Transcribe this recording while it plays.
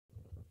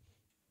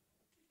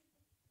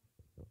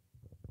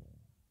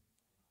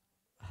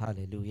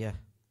Hallelujah.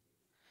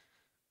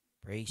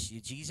 Praise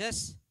you,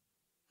 Jesus.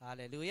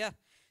 Hallelujah.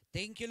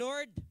 Thank you,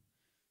 Lord,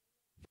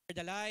 for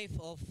the life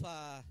of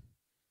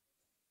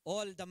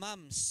all the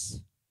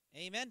moms.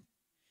 Amen.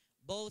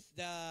 Both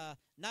the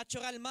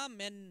natural mom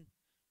and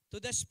to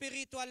the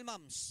spiritual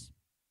moms.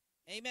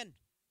 Amen.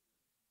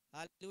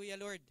 Hallelujah,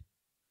 Lord.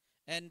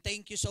 And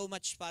thank you so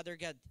much, Father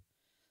God.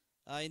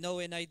 I know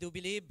and I do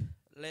believe.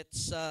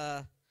 Let's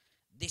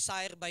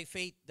desire by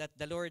faith that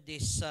the Lord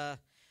is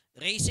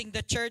raising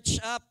the church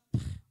up,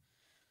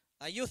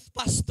 a youth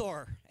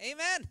pastor.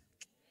 Amen.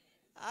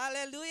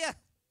 Hallelujah.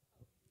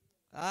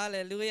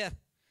 Hallelujah.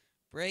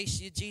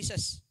 Praise you,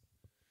 Jesus.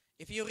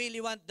 If you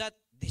really want that,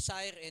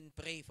 desire and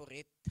pray for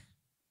it.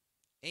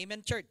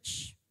 Amen,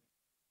 church.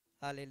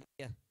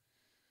 Hallelujah.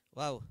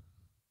 Wow.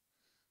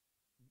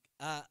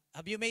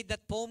 Have you made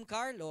that poem,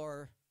 Carl?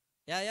 Or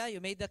yeah, you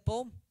made that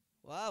poem?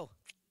 Wow.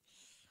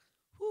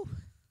 Whew.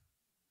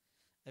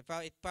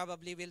 It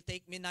probably will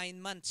take me 9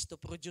 months to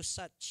produce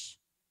such.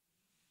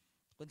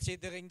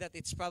 Considering that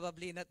it's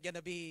probably not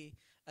gonna be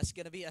as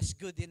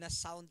good in a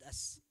sound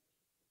as.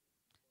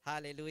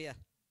 Hallelujah.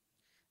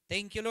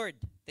 Thank you, Lord.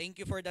 Thank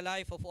you for the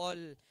life of all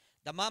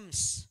the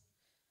moms.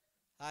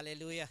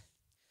 Hallelujah.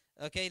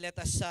 Okay, let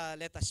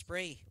us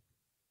pray.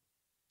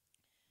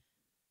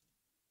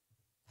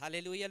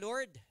 Hallelujah,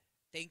 Lord.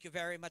 Thank you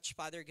very much,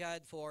 Father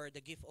God, for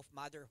the gift of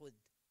motherhood.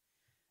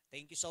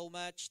 Thank you so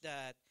much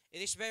that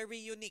it is very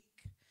unique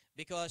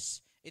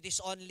because it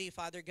is only,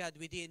 Father God,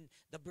 within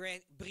the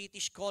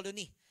British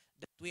colony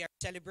that we are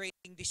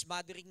celebrating this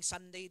Mothering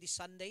Sunday this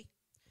Sunday.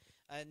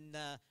 And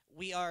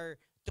we are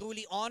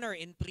truly honored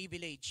and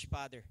privileged,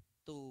 Father,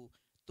 to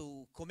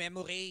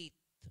commemorate,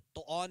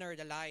 to honor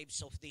the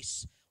lives of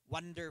these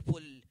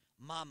wonderful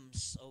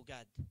moms, oh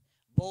God.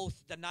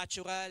 Both the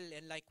natural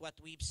and like what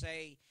we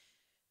say,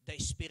 the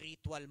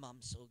spiritual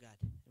moms, oh God.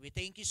 We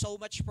thank you so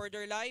much for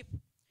their life.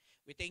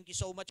 We thank you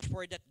so much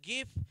for that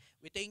gift.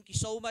 We thank you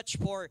so much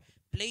for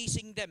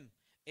placing them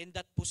in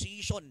that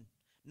position,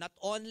 not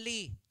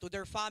only to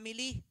their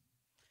family,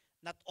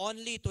 not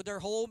only to their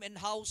home and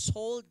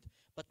household,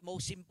 but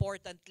most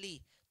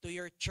importantly, to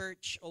your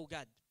church, oh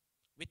God.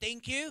 We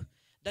thank you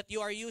that you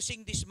are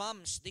using these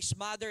moms, these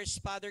mothers,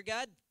 Father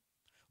God,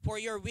 for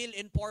your will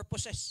and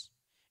purposes.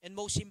 And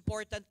most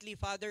importantly,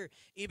 Father,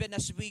 even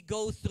as we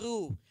go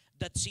through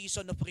that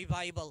season of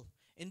revival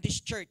in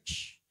this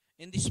church,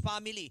 in this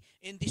family,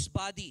 in this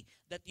body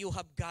that you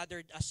have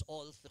gathered us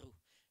all through.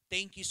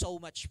 Thank you so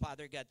much,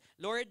 Father God.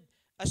 Lord,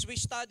 as we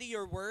study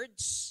your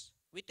words,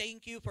 we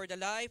thank you for the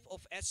life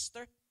of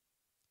Esther.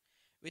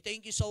 We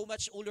thank you so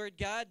much, O Lord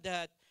God,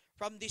 that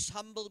from this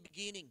humble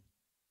beginning,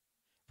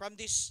 from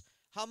this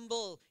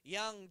humble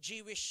young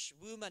Jewish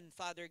woman,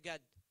 Father God,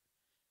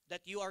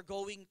 that you are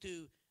going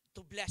to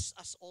bless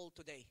us all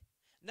today.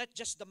 Not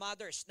just the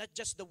mothers, not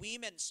just the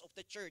women's of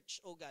the church,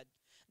 oh God.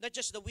 Not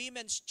just the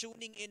women's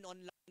tuning in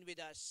online with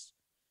us,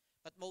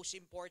 but most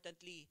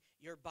importantly,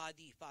 your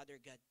body, Father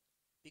God.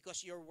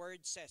 Because your word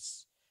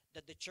says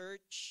that the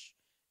church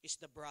is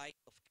the bride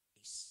of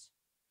Christ.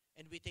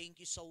 And we thank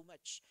you so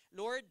much.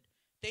 Lord,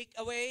 take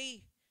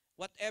away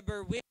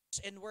whatever whims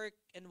and work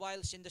and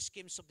wiles in the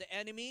schemes of the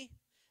enemy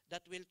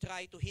that will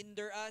try to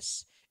hinder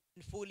us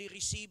in fully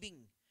receiving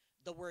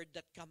the word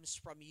that comes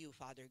from you,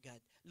 Father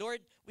God. Lord,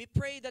 we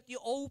pray that you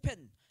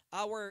open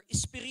our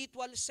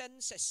spiritual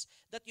senses,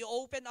 that you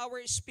open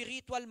our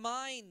spiritual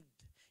mind,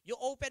 you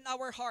open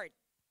our heart,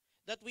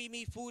 that we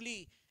may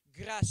fully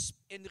grasp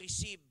and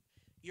receive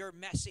your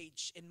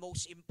message, and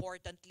most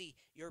importantly,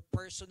 your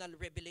personal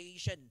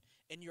revelation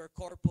and your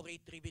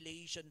corporate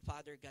revelation,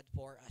 Father God,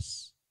 for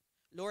us.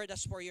 Lord,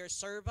 as for your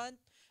servant,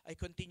 I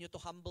continue to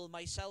humble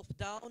myself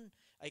down.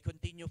 I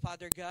continue,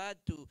 Father God,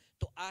 to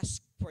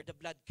ask for the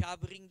blood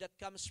covering that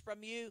comes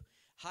from you.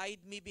 Hide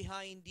me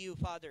behind you,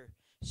 Father,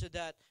 so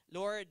that,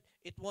 Lord,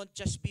 it won't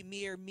just be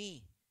mere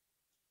me,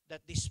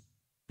 that these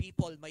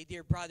people, my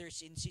dear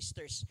brothers and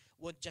sisters,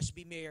 won't just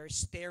be mere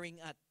staring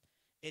at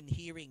and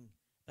hearing.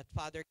 But,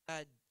 Father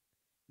God,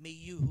 may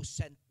you who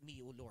sent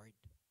me, O Lord.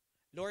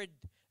 Lord,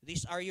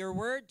 these are your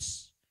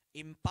words.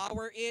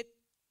 Empower it.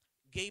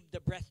 Gave the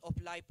breath of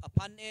life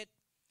upon it.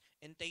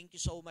 And thank you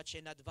so much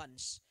in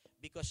advance,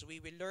 because we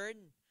will learn,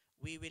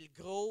 we will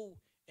grow,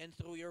 and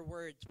through your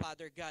word,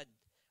 Father God,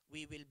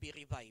 we will be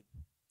revived.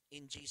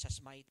 In Jesus'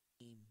 mighty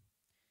name.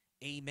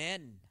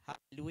 Amen.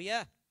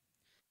 Hallelujah.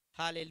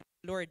 Hallelujah,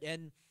 Lord.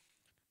 And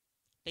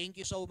thank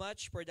you so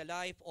much for the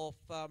life of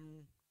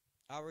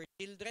our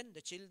children,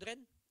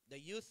 the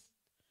youth,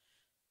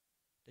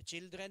 the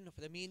children of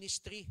the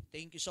ministry.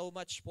 Thank you so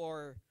much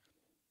for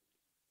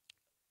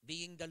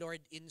being the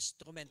Lord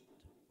instrument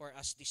for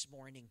us this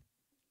morning.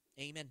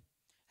 Amen.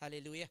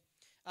 Hallelujah.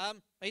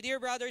 My dear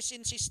brothers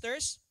and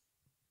sisters,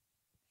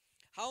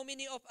 how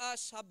many of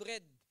us have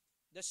read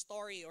the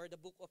story or the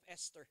book of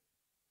Esther?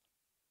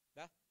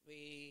 Ba?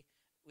 We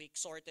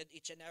exhorted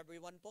each and every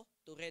one po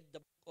to read the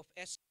book of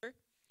Esther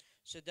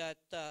so that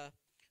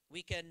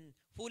we can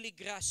fully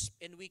grasp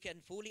and we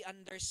can fully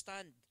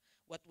understand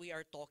what we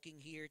are talking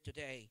here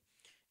today.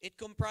 It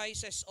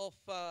comprises of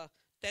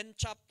 10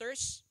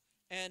 chapters,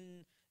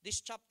 and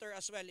this chapter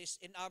as well is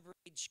in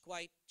average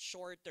quite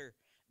shorter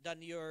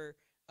than your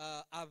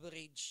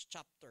average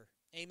chapter.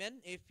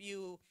 Amen? If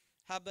you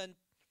haven't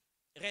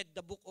read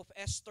the book of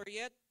Esther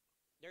yet,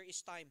 there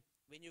is time.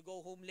 When you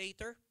go home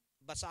later,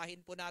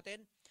 basahin po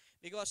natin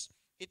because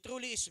it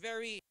truly is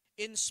very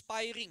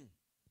inspiring.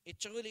 It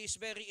truly is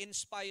very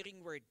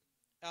inspiring word.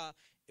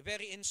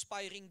 Very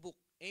inspiring book.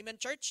 Amen,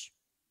 church?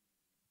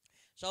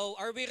 So,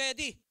 are we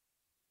ready?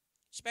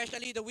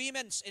 Especially the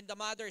women's and the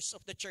mothers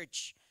of the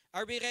church.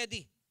 Are we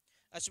ready?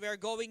 As we are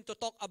going to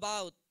talk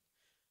about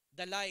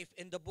the life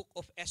in the book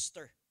of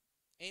Esther.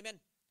 Amen.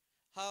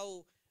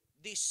 How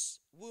this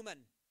woman,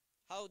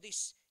 how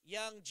this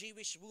young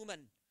Jewish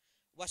woman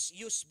was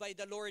used by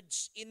the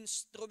Lord's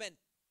instrument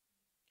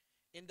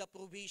in the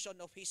provision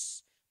of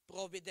His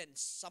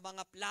providence sa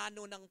mga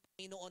plano ng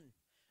Panginoon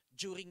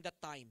during that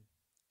time.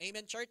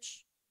 Amen,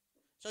 church?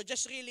 So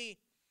just really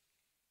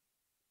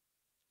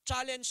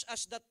challenge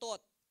us the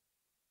thought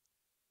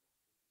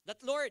that,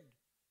 Lord,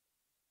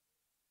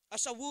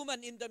 as a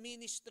woman in the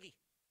ministry,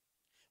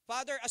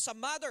 Father, as a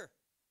mother,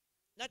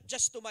 not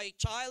just to my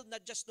child,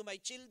 not just to my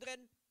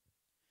children,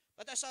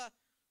 but as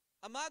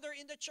a mother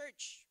in the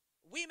church,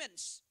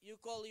 women's, you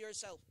call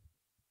yourself.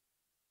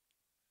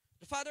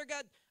 Father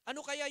God,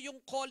 ano kaya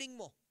yung calling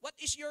mo? What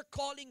is your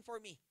calling for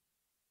me?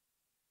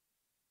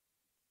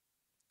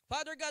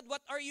 Father God,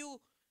 what are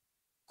you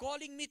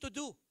calling me to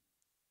do?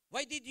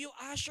 Why did you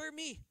usher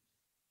me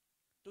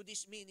to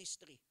this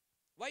ministry?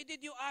 Why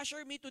did you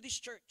usher me to this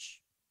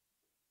church?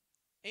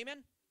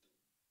 Amen?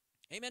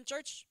 Amen,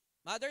 church?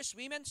 Mothers,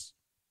 women's?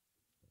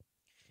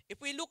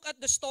 If we look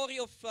at the story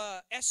of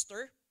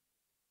Esther,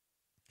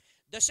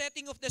 the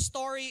setting of the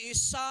story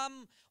is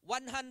some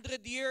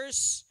 100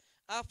 years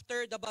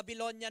after the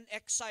Babylonian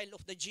exile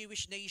of the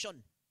Jewish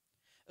nation.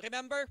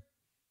 Remember,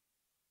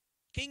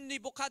 King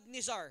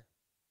Nebuchadnezzar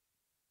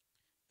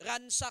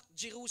ransacked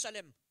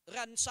Jerusalem,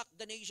 ransacked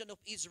the nation of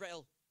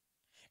Israel,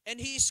 and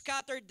he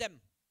scattered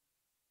them.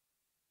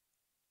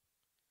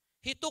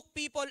 He took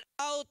people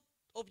out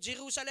of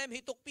Jerusalem,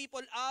 he took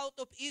people out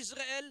of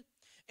Israel,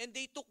 and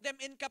they took them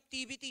in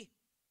captivity.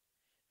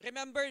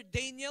 Remember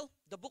Daniel,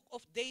 the book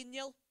of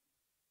Daniel?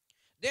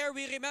 There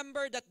we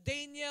remember that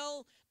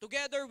Daniel,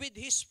 together with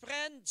his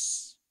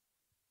friends,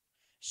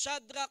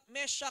 Shadrach,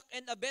 Meshach,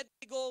 and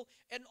Abednego,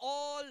 and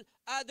all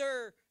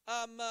other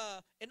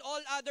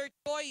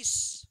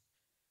choice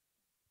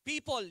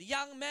people,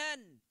 young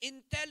men,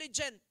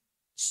 intelligent,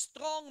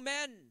 strong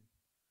men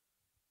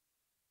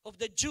of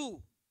the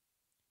Jew,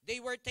 they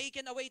were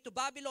taken away to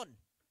Babylon.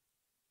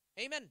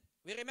 Amen.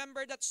 We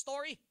remember that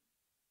story.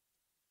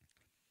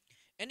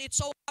 And it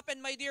so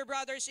happened, my dear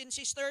brothers and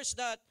sisters,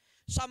 that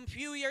some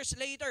few years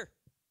later,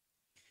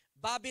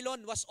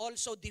 Babylon was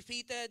also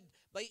defeated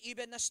by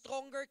even a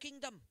stronger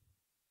kingdom.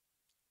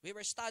 We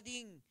were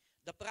studying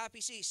the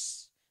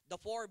prophecies, the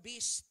four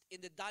beasts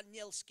in the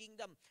Daniel's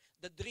kingdom,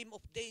 the dream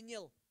of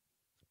Daniel,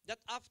 that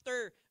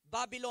after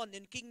Babylon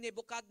and King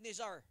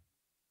Nebuchadnezzar,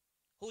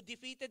 who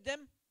defeated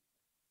them?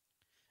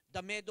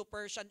 The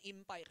Medo-Persian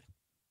Empire.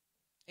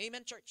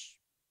 Amen, church?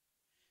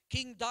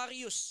 King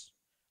Darius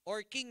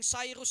or King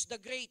Cyrus the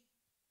Great.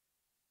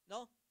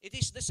 No? It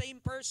is the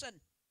same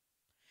person.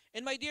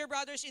 And my dear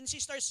brothers and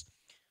sisters,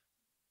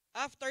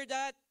 after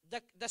that,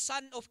 the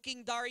son of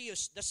King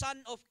Darius, the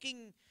son of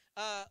King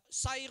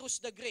Cyrus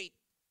the Great,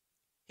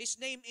 his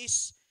name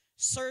is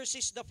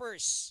Xerxes the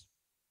First.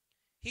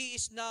 He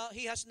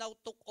has now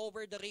took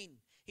over the reign.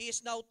 He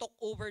has now took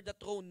over the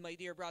throne, my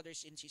dear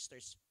brothers and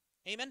sisters.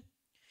 Amen?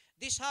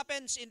 This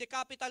happens in the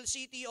capital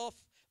city of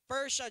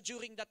Persia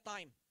during that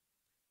time.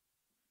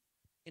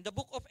 In the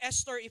book of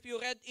Esther, if you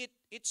read it,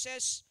 it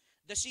says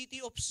the city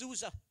of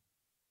Susa.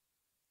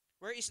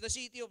 Where is the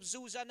city of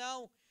Susa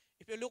now?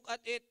 If you look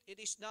at it, it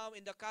is now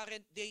in the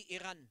current day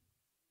Iran.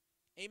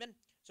 Amen?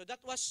 So that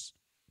was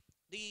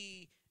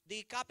the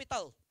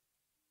capital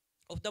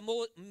of the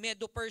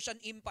Medo-Persian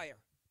Empire.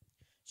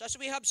 So as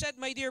we have said,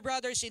 my dear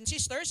brothers and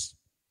sisters,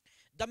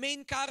 the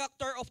main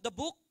character of the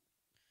book,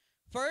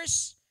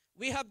 first,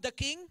 we have the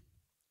king,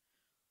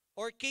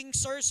 or King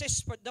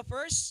Xerxes the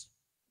First.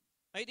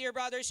 My dear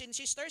brothers and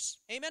sisters,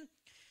 amen?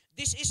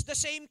 This is the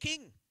same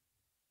king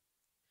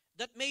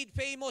that made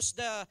famous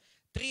the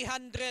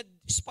 300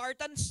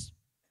 Spartans.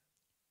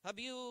 Have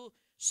you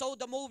saw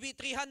the movie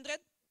 300?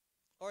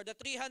 Or the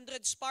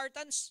 300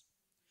 Spartans?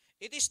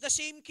 It is the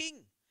same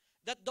king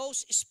that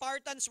those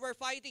Spartans were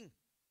fighting.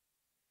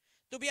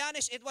 To be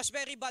honest, it was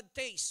very bad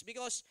taste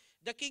because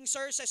the King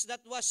Xerxes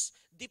that was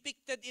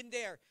depicted in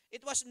there,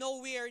 it was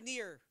nowhere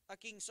near a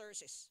King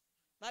Xerxes.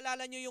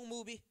 Naalala nyo yung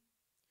movie?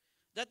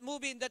 That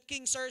movie in that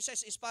King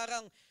Xerxes is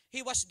parang,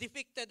 he was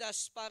depicted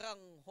as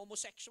parang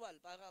homosexual,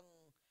 parang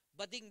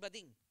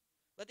bading-bading.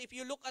 But if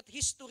you look at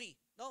history,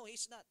 no,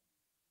 he's not.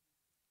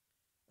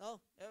 No?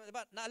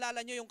 Diba?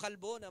 Naalala nyo yung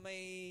kalbo na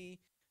may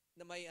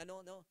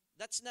ano, no?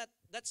 That's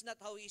not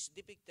how he's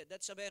depicted.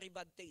 That's a very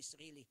bad taste,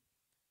 really.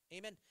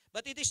 Amen.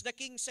 But it is the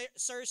King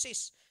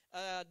Xerxes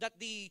that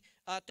the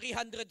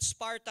 300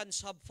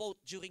 Spartans have fought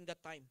during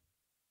that time.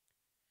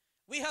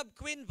 We have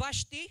Queen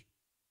Vashti,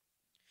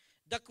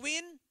 the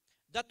queen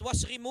that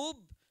was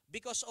removed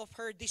because of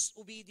her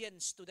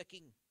disobedience to the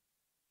king.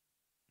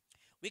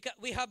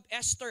 We have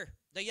Esther,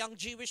 the young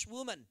Jewish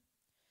woman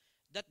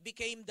that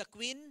became the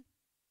queen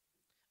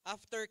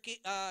after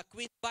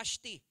Queen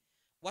Vashti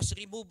was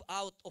removed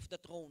out of the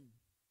throne.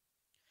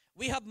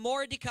 We have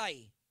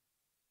Mordecai,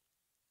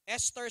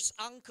 Esther's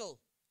uncle,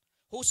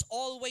 who's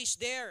always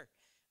there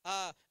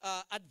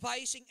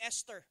advising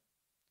Esther.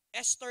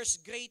 Esther's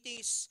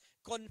greatest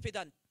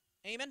confidant.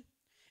 Amen?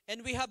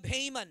 And we have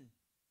Haman,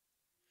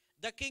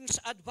 the king's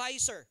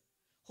advisor,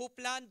 who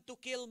planned to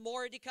kill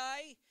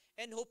Mordecai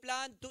and who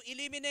planned to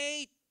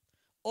eliminate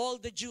all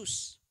the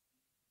Jews.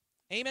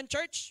 Amen,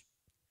 church?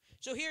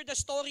 So here the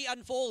story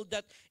unfold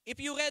that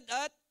if you read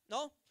that,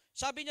 no?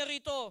 Sabi niya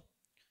rito,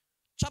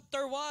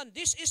 chapter 1,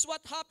 this is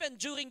what happened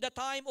during the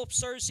time of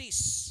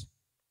Xerxes.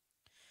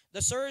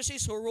 The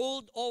Xerxes who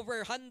ruled over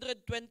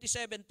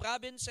 127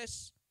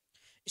 provinces,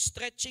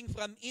 stretching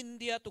from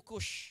India to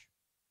Kush.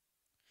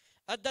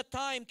 At that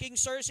time, King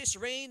Xerxes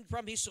reigned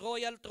from his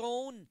royal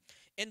throne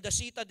in the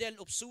citadel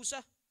of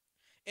Susa,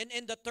 and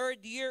in the 3rd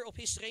year of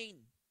his reign,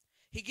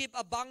 he gave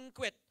a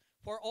banquet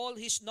for all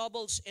his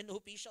nobles and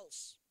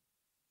officials.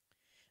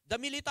 The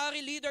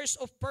military leaders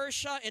of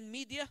Persia and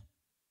Media,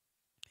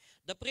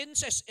 the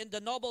princes and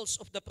the nobles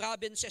of the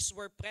provinces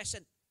were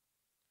present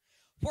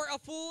for a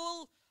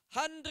full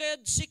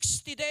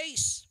 160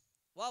 days.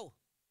 Wow.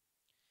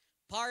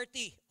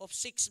 Party of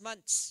 6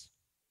 months.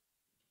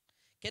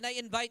 Can I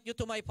invite you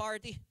to my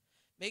party?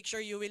 Make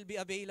sure you will be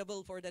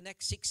available for the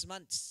next 6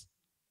 months.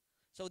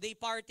 So they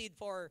partied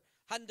for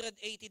 180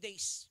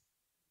 days.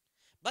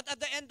 But at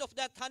the end of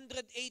that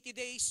 180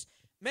 days,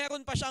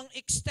 meron pa siyang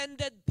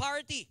extended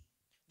party.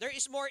 There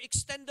is more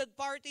extended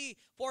party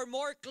for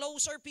more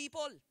closer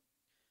people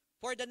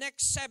for the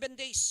next 7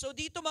 days. So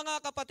dito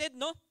mga kapatid,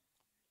 no?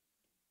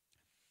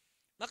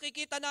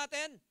 Makikita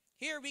natin,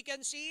 here we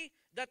can see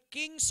that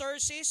King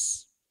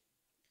Xerxes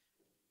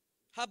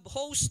have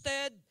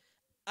hosted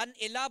an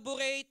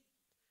elaborate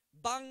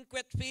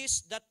banquet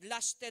feast that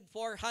lasted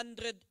for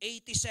 187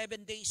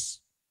 days.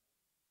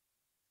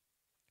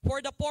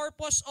 For the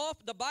purpose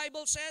of, the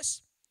Bible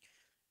says,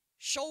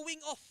 showing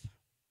off.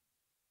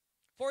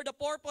 For the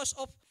purpose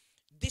of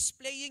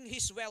displaying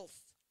his wealth.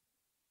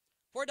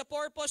 For the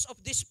purpose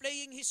of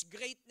displaying his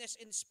greatness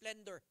and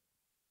splendor.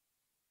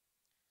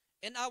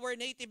 In our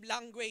native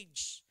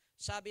language,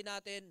 sabi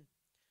natin,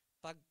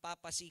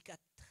 pagpapasikat.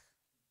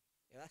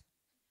 Diba?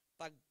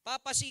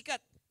 Pagpapasikat.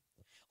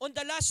 On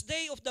the last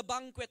day of the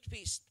banquet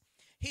feast,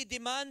 he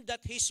demanded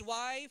that his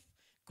wife,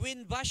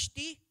 Queen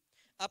Vashti,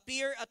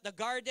 appear at the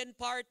garden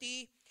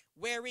party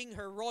wearing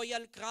her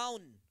royal crown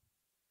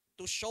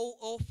to show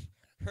off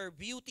her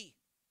beauty.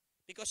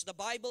 Because the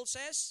Bible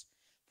says,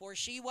 for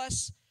she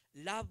was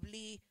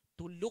lovely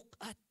to look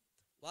at.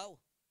 Wow.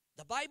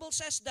 The Bible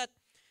says that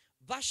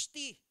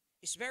Vashti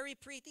is very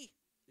pretty,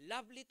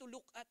 lovely to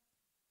look at.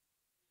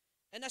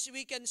 And as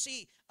we can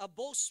see, a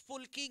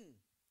boastful king.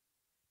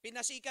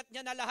 Pinasikat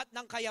niya na lahat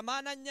ng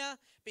kayamanan niya,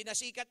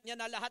 pinasikat niya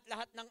na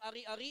lahat-lahat ng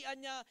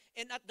ari-arian niya,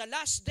 and at the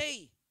last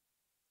day,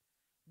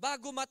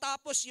 bago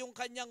matapos yung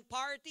kanyang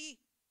party,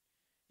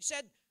 he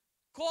said,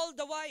 call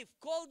the wife,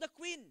 call the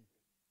queen,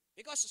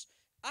 because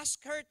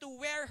ask her to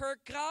wear her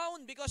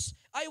crown because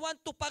I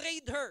want to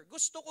parade her.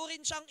 Gusto ko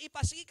rin siyang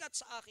ipasikat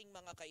sa aking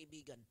mga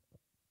kaibigan.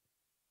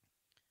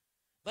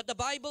 But the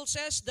Bible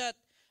says that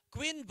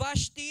Queen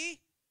Vashti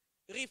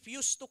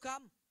refused to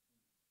come.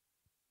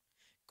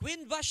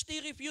 Queen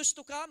Vashti refused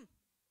to come.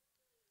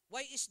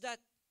 Why is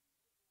that?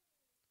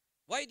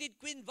 Why did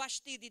Queen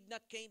Vashti did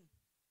not came?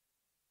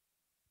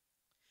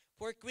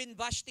 For Queen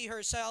Vashti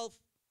herself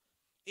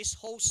is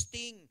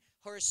hosting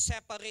her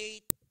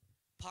separate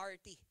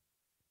party.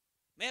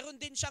 Meron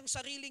din siyang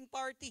sariling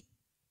party.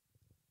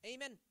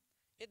 Amen.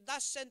 It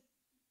doesn't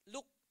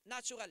look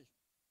natural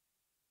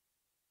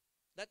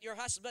that your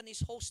husband is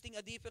hosting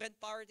a different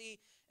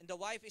party and the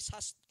wife is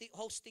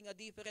hosting a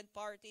different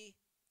party.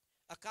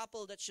 A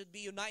couple that should be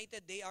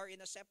united, they are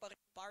in a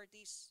separate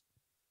parties.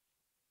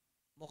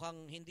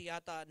 Mukhang hindi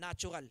yata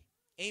natural.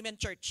 Amen,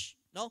 church.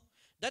 No?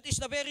 That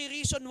is the very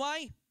reason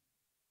why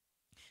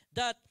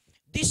that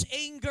this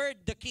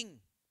angered the king.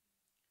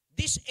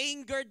 This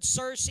angered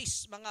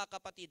Xerxes, mga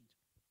kapatid.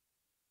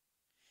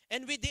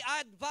 And with the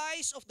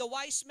advice of the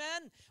wise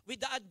man, with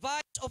the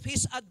advice of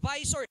his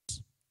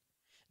advisors,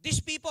 these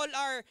people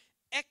are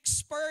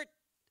expert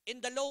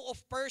in the law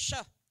of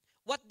Persia.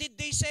 What did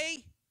they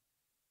say?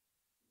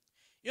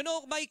 You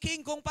know, my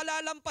king, kung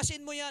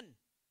palalampasin mo yan,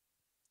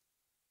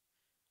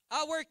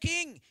 our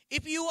king,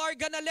 if you are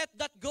gonna let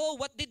that go,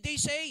 what did they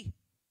say?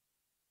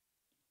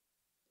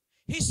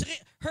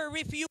 Her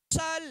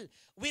refusal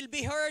will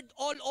be heard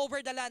all over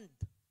the land.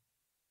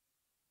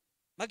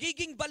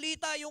 Magiging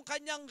balita yung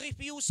kanyang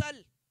refusal.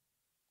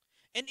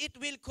 And it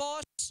will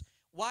cause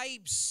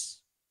wives,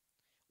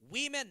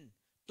 women,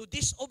 to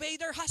disobey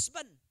their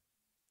husband.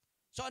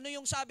 So ano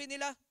yung sabi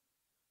nila?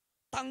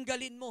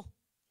 Tanggalin mo.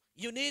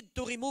 You need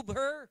to remove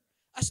her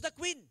as the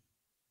queen.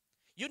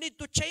 You need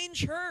to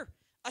change her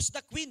as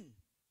the queen.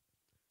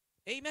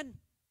 Amen.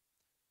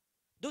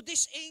 Do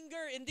this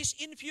anger and this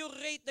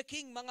infuriate the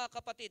king, mga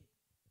kapatid.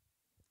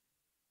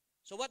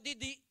 So what did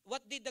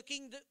the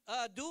king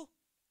do?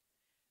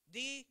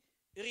 They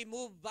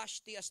removed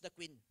Vashti as the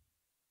queen.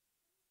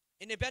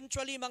 And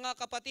eventually, mga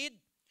kapatid,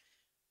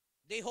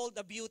 they hold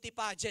a beauty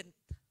pageant.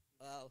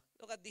 Wow,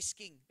 look at this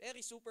king.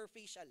 Very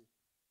superficial.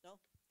 No?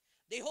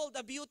 They hold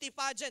a beauty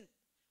pageant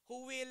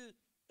who will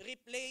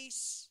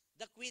replace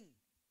the queen.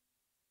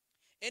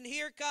 And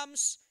here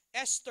comes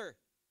Esther,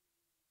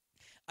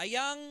 a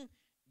young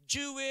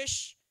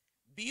Jewish,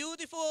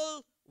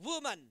 beautiful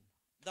woman,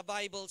 the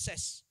Bible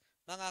says,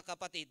 mga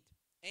kapatid.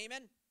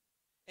 Amen?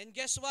 And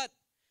guess what?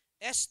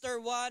 Esther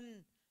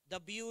won the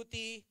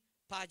beauty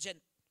pageant.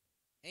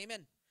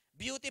 Amen.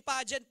 Beauty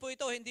pageant po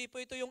ito, hindi po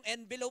ito yung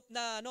envelope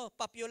na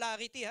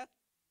popularity, ha?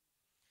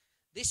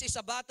 This is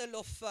a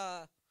battle of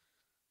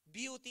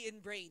beauty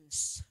and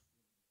brains.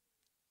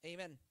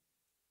 Amen.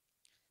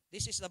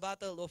 This is the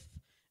battle of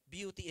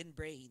beauty and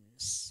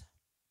brains.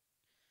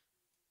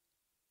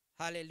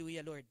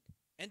 Hallelujah, Lord.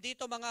 And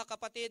dito, mga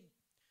kapatid,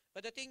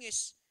 but the thing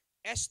is,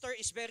 Esther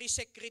is very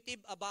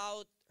secretive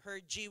about her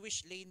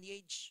Jewish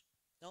lineage.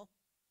 No?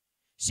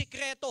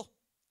 Sikreto.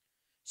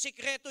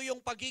 Sikreto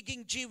yung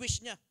pagiging Jewish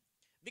niya.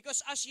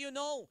 Because as you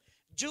know,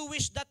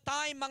 Jewish that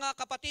time, mga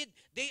kapatid,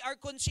 they are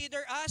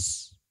considered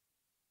as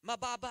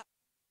mababa.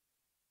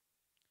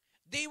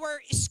 They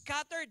were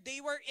scattered. They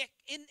were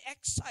in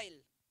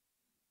exile.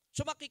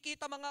 So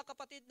makikita, mga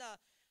kapatid, na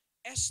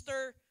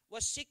Esther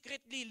was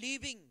secretly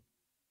living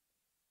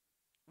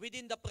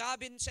within the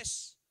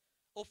provinces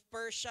of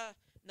Persia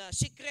na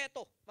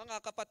sikreto, mga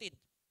kapatid,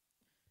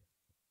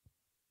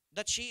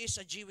 that she is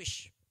a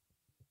Jewish.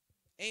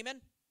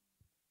 Amen?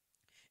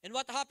 And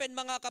what happened,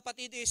 mga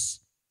kapatid, is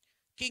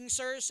King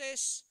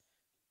Xerxes,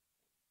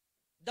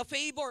 the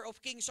favor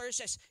of King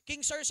Xerxes.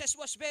 King Xerxes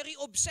was very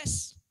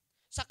obsessed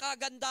sa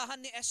kagandahan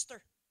ni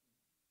Esther.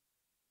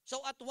 So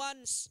at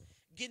once,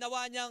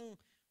 ginawa niyang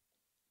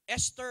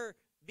Esther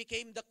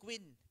became the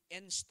queen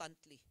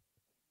instantly.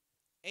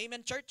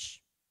 Amen,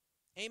 church?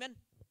 Amen?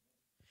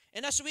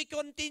 And as we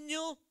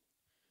continue,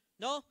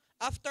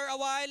 after a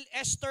while,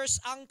 Esther's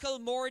uncle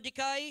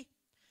Mordecai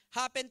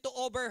happened to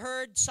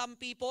overheard some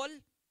people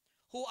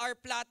who are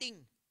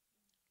plotting.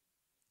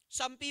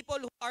 Some people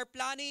who are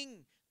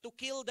planning to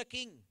kill the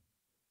king.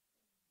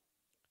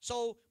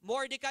 So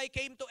Mordecai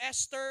came to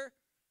Esther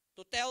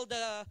to tell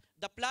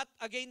the plot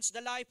against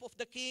the life of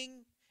the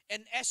king.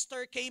 And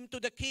Esther came to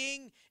the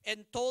king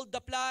and told the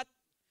plot.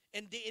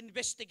 And they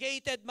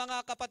investigated,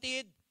 mga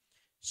kapatid.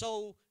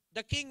 So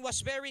the king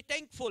was very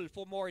thankful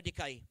for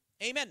Mordecai.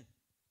 Amen.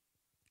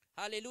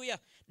 Hallelujah.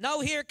 Now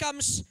here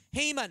comes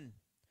Haman,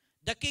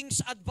 the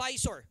king's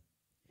advisor.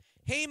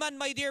 Haman,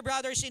 my dear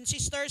brothers and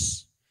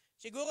sisters,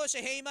 siguro si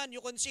Haman,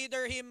 you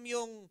consider him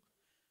yung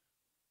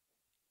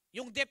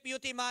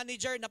deputy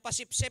manager na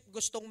pasipsip,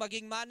 gustong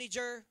maging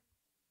manager.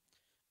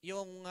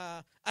 Yung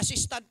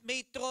assistant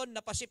matron na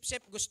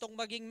pasipsip, gustong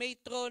maging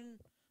matron.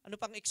 Ano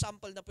pang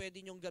example na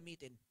pwede nyong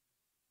gamitin?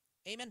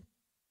 Amen.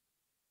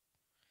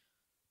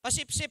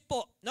 Pasipsip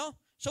po, no?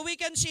 So we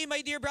can see,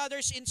 my dear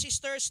brothers and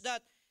sisters,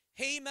 that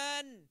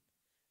Haman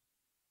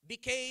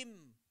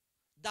became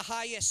the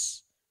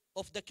highest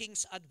of the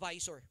king's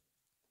advisor.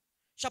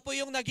 Siya po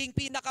yung naging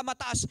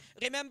pinakamataas.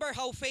 Remember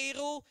how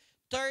Pharaoh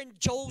turned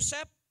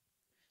Joseph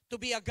to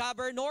be a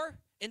governor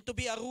and to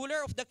be a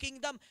ruler of the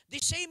kingdom?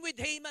 The same with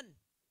Haman.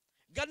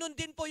 Ganon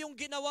din po yung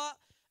ginawa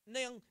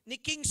ni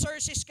King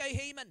Xerxes kay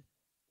Haman.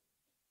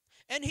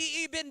 And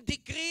he even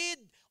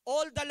decreed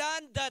all the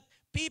land that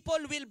people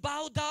will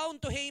bow down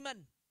to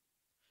Haman.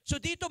 So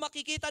dito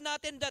makikita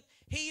natin that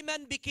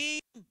Haman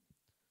became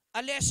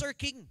a lesser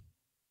king.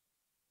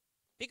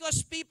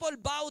 Because people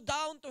bow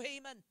down to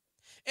Haman.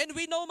 And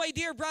we know, my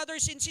dear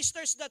brothers and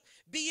sisters, that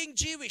being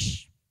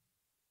Jewish,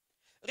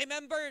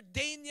 remember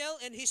Daniel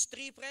and his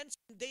three friends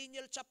in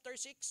Daniel chapter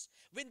 6,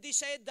 when they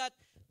said that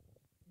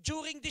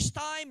during this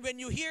time, when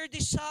you hear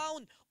this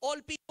sound, all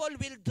people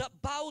will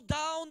bow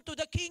down to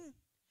the king.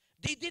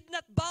 They did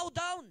not bow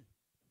down.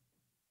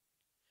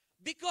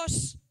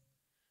 Because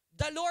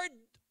the Lord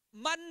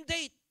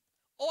mandate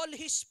all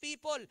His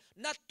people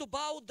not to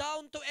bow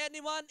down to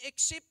anyone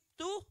except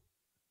to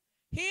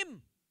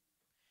Him.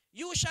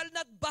 You shall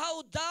not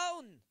bow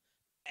down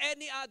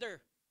any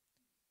other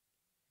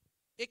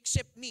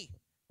except me,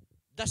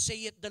 thus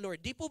saith the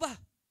Lord. Di po ba?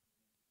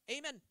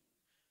 Amen.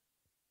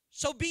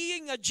 So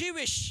being a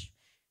Jewish,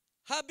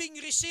 having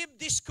received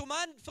this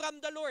command from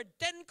the Lord,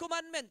 10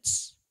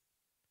 commandments,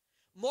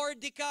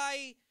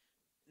 Mordecai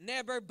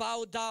never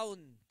bowed down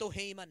to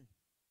Haman.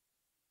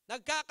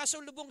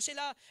 Nagkakasulubong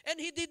sila,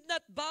 and he did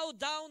not bow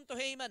down to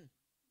Haman.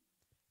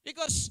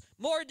 Because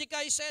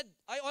Mordecai said,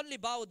 I only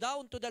bow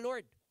down to the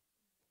Lord.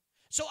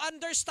 So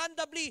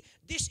understandably,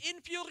 this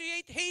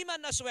infuriate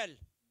Haman as well.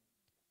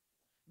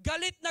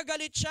 Galit na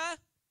galit siya.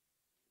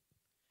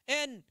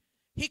 And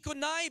he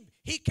connived.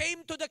 He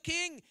came to the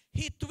king.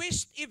 He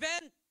twist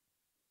event.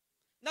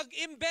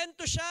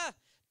 Nag-imbento siya.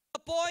 To the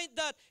point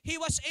that he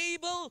was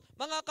able,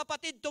 mga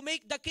kapatid, to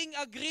make the king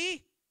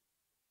agree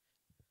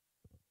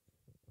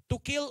to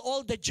kill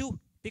all the Jew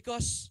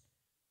because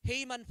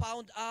Haman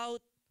found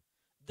out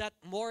that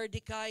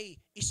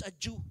Mordecai is a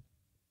Jew.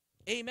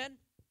 Amen?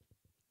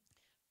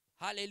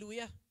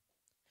 Hallelujah.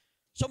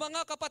 So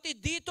mga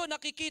kapatid, dito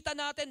nakikita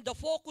natin the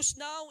focus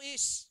now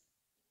is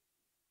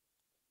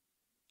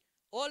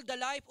all the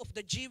life of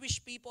the Jewish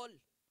people,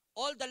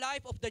 all the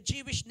life of the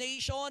Jewish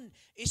nation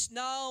is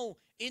now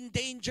in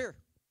danger.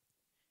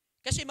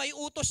 Kasi may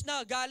utos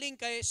na galing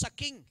sa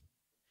king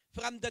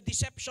from the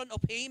deception of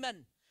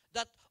Haman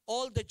that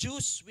all the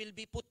Jews will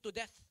be put to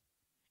death.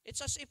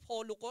 It's as if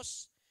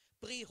Holocaust,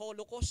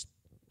 pre-Holocaust,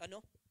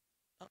 ang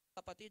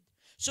kapatid.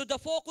 So the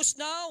focus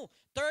now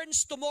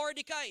turns to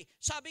Mordecai.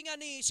 Sabi nga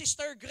ni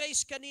Sister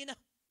Grace kanina,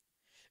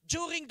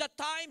 during the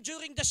time,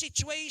 during the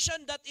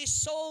situation that is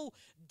so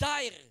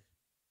dire,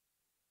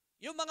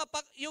 yung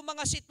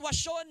mga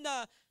sitwasyon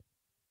na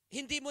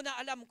hindi mo na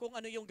alam kung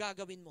ano yung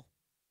gagawin mo.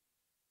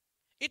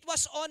 It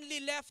was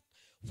only left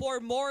for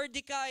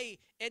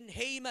Mordecai and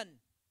Haman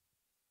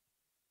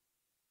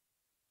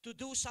to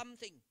do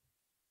something.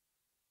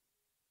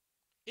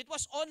 It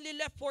was only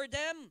left for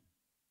them.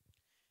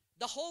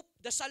 The hope,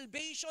 the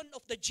salvation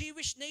of the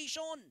Jewish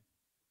nation.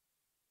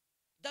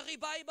 The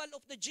revival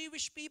of the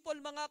Jewish people,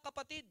 mga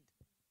kapatid.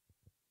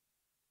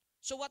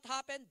 So what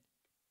happened?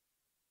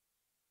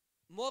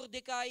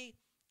 Mordecai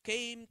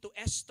came to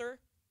Esther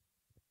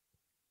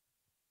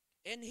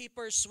and he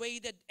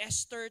persuaded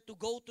Esther to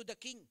go to the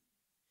king.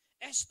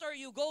 Esther,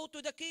 you go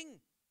to the king.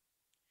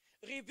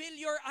 Reveal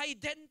your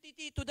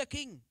identity to the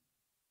king.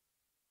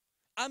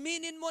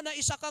 Aminin mo na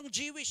isa kang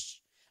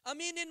Jewish.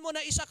 Aminin mo na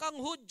isa kang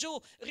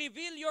Hudyo.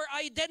 Reveal your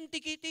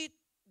identity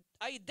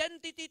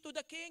to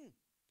the king.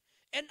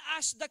 And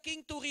ask the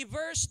king to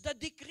reverse the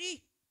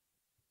decree.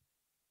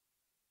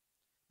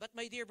 But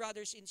my dear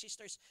brothers and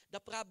sisters, the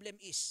problem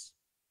is,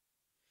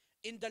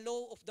 in the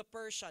law of the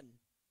Persian,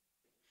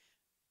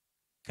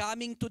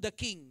 coming to the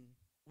king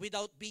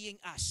without being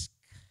asked,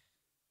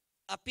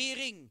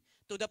 appearing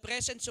to the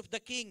presence of the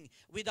king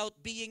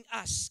without being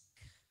asked,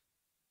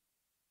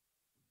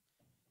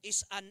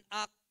 is an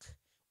act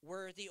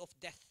worthy of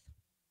death.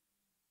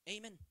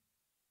 Amen.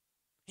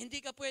 Hindi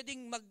ka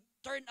pwedeng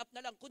mag-turn up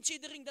na lang,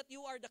 considering that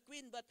you are the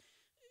queen, but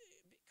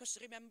because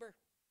remember,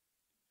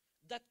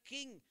 that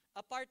king,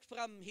 apart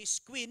from his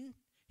queen,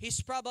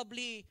 he's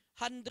probably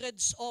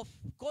hundreds of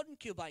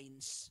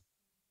concubines.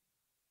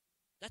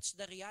 That's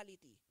the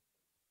reality.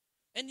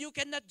 And you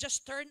cannot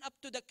just turn up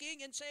to the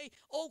king and say,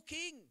 "Oh,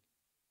 king."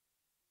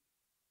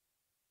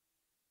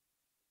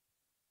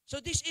 So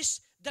this is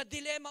the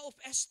dilemma of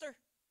Esther.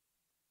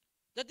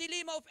 The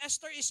dilemma of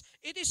Esther is,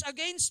 it is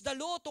against the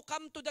law to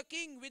come to the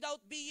king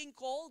without being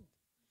called,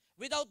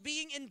 without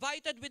being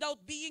invited,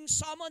 without being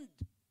summoned.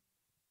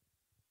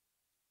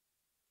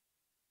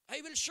 I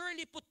will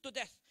surely put to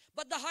death.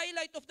 But the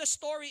highlight of the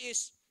story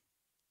is,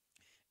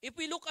 if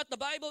we look at the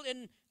Bible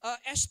in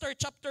Esther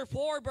chapter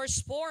 4,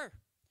 verse 4,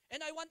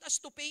 and I want us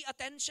to pay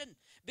attention,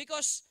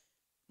 because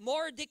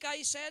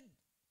Mordecai said,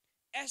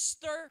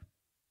 Esther,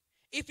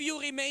 if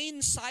you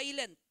remain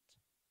silent,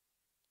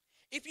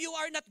 if you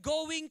are not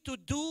going to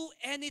do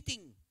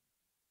anything,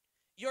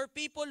 your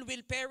people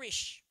will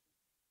perish.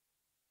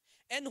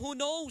 And who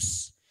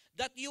knows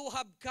that you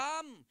have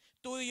come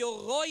to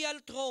your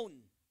royal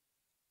throne.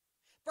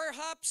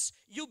 Perhaps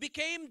you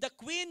became the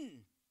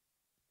queen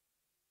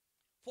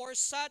for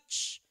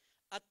such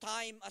a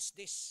time as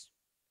this.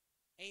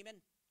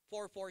 Amen.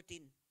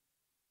 4:14.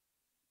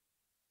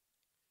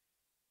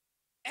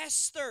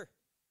 Esther,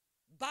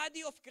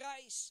 body of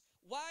Christ,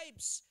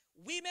 wives,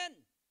 women,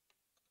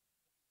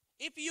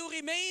 if you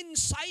remain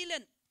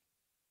silent,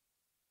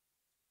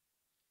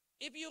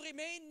 if you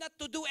remain not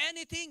to do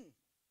anything,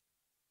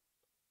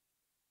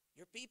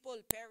 your people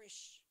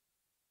perish.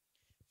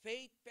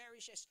 Faith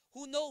perishes.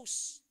 Who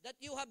knows that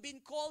you have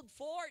been called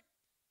forth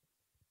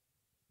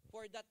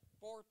for that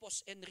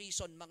purpose and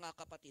reason, mga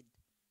kapatid.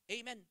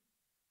 Amen.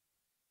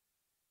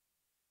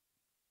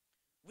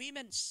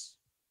 Women's,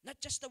 not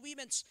just the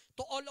women's,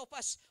 to all of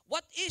us,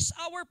 what is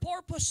our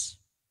purpose?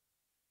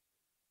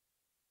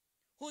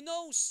 Who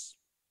knows?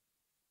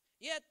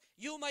 Yet,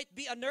 you might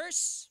be a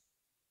nurse.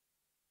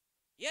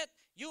 Yet,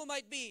 you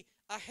might be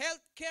a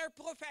healthcare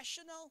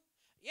professional.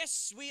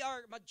 Yes,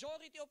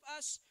 majority of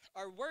us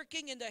are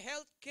working in the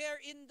healthcare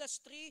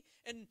industry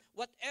and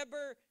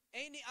whatever,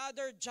 any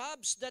other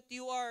jobs that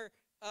you are,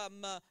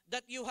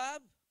 that you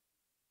have.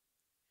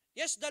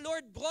 Yes, the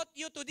Lord brought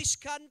you to this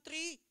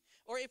country,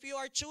 or if you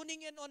are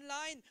tuning in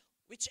online,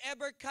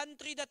 whichever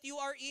country that you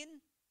are in.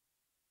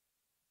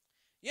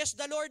 Yes,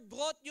 the Lord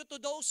brought you to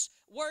those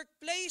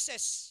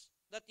workplaces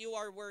that you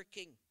are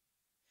working.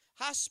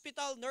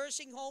 Hospital,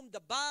 nursing home,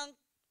 the bank,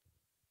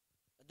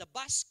 the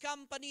bus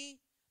company,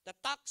 the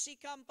taxi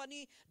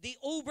company, the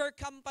Uber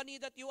company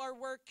that you are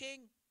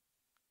working.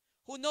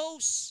 Who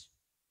knows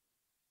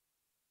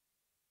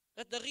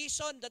that the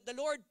reason that the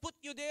Lord put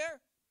you there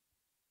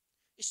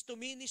is to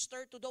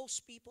minister to those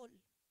people.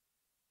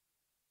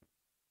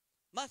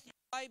 Matthew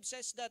 5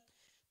 says that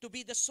to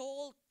be the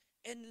salt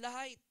and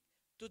light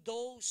to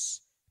those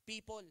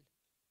people.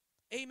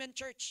 Amen,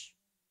 church.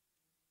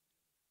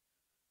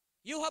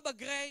 You have a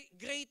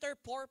greater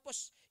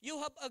purpose.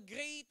 You have a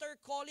greater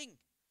calling.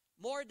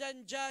 More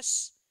than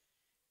just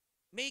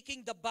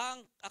making the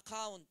bank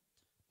account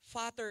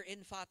fatter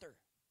and fatter.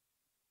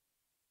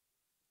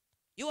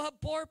 You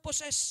have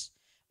purposes,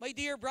 my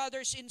dear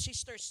brothers and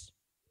sisters.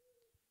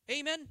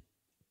 Amen?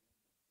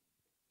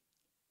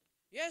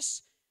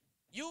 Yes,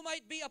 you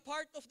might be a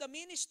part of the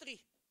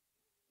ministry.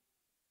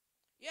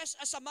 Yes,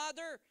 as a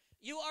mother,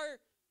 you are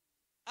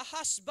a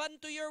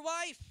husband to your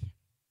wife.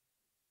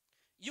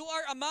 You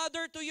are a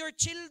mother to your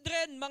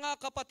children, mga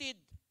kapatid.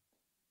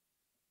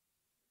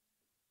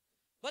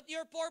 But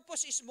your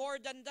purpose is more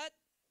than that.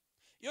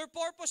 Your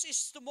purpose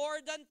is more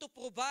than to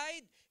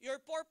provide. Your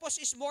purpose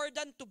is more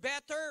than to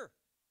better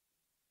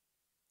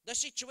the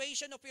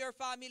situation of your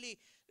family.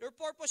 Your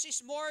purpose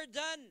is more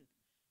than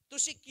to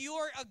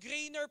secure a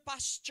greener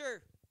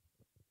pasture.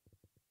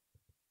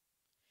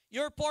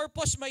 Your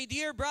purpose, my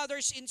dear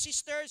brothers and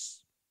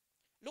sisters,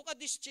 look at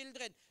these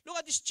children. Look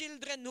at these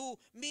children who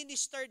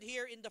ministered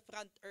here in the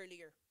front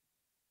earlier.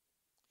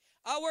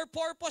 Our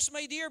purpose,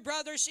 my dear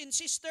brothers and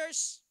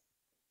sisters,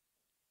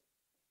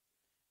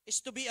 is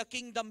to be a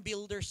kingdom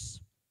builders.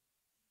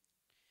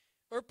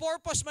 Our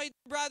purpose, my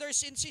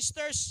brothers and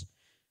sisters,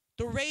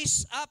 to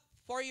raise up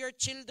for your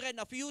children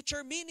a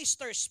future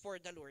ministers for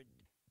the Lord.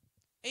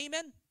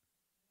 Amen?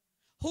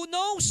 Who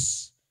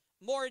knows,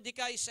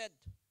 Mordecai said,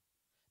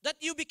 that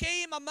you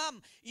became a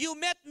mom. You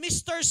met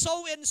Mr.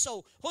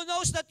 So-and-so. Who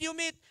knows that you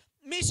meet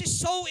Mrs.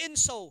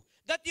 So-and-so.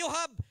 That you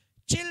have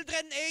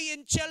children A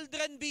and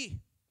children B.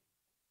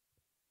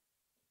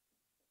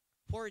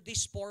 For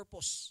this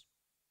purpose.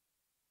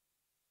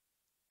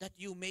 That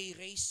you may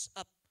raise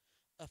up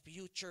a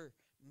future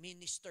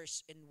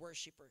ministers and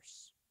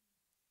worshipers.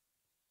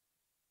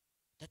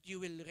 That you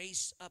will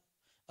raise up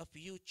a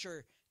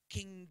future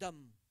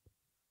kingdom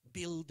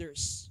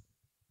builders.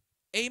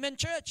 Amen,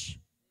 church?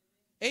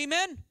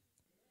 Amen?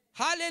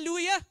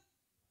 Hallelujah?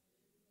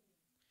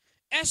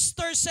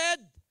 Esther said,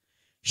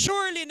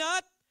 surely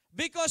not,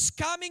 because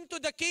coming to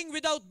the king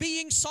without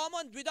being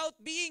summoned, without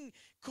being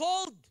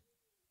called,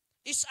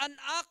 is an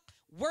act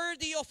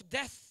worthy of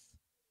death.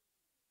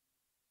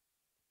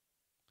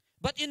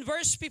 But in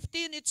verse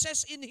 15, it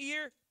says in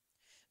here,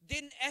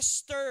 then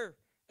Esther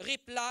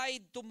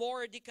replied to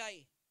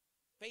Mordecai.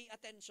 Pay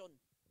attention.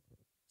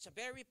 It's a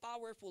very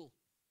powerful.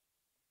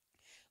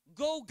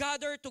 Go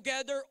gather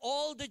together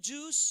all the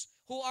Jews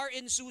who are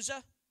in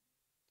Susa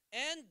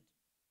and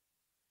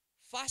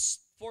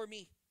fast for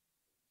me.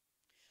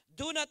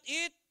 Do not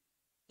eat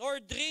nor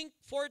drink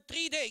for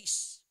 3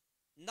 days,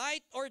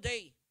 night or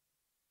day.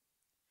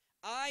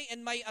 I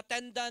and my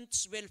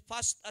attendants will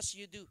fast as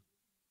you do.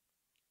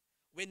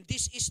 When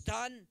this is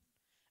done,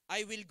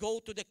 I will go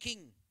to the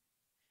king,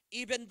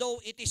 even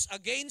though it is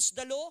against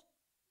the law,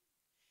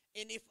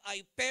 and if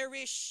I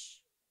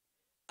perish,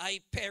 I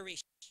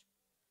perish.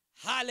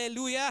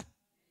 Hallelujah.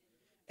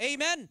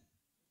 Amen.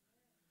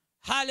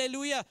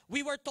 Hallelujah.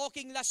 We were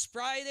talking last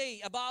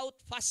Friday about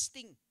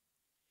fasting.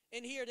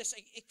 And here, there's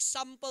an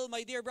example,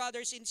 my dear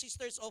brothers and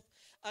sisters, of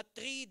a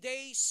 3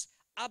 days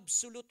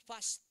absolute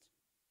fast.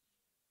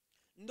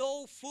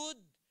 No food,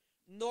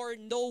 nor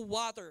no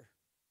water.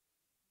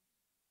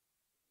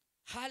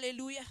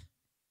 Hallelujah.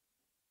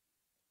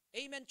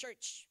 Amen,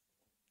 church.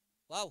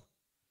 Wow.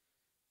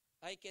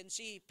 I can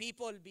see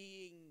people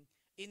being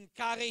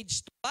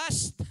encouraged to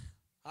fast.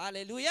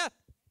 Hallelujah.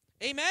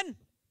 Amen.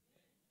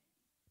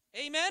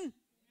 Amen.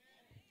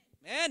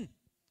 Amen.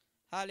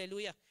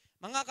 Hallelujah.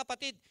 Mga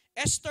kapatid,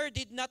 Esther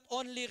did not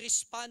only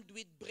respond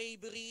with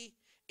bravery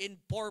and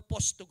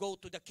purpose to go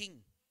to the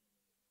king,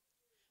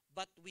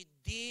 but with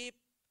deep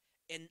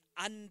and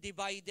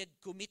undivided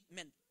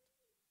commitment.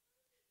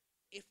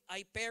 If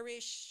I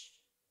perish,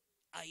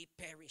 I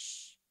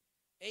perish.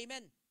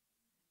 Amen.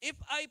 If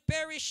I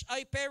perish,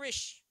 I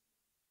perish.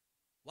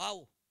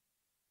 Wow.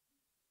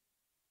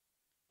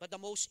 But the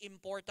most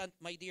important,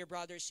 my dear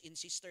brothers and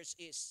sisters,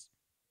 is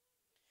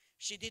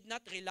she did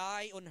not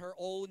rely on her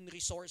own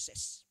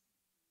resources.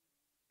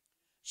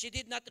 She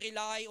did not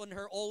rely on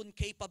her own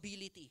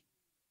capability.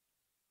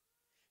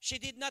 She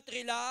did not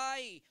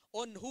rely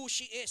on who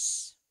she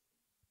is.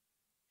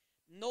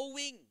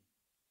 Knowing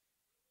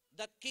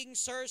that King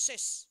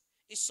Xerxes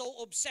is so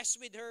obsessed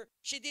with her,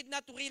 she did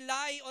not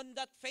rely on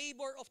that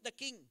favor of the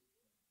king.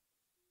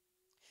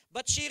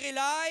 But she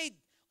relied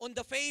on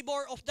the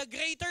favor of the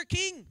greater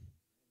king,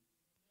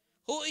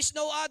 who is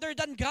no other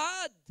than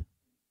God,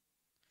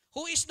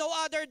 who is no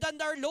other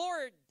than our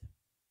Lord.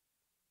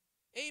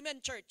 Amen,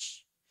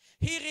 church.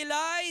 He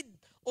relied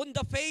on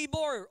the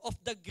favor of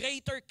the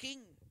greater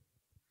king.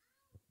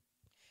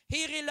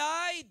 He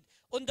relied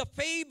on the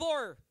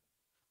favor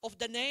of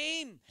the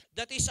name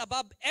that is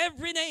above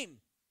every name.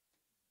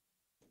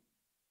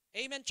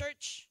 Amen,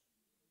 church.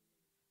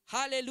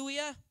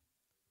 Hallelujah.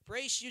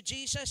 Praise you,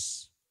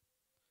 Jesus.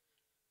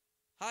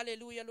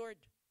 Hallelujah, Lord.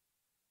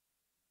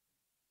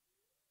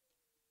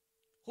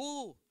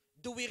 Who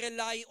do we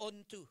rely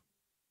on to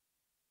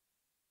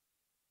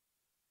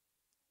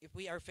if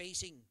we are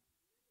facing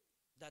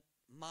that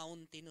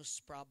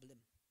mountainous problem?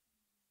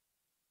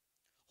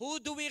 Who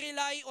do we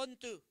rely on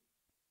to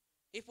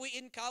if we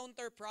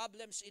encounter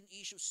problems and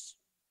issues?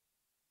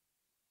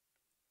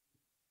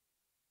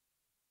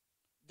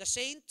 The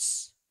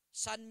saints,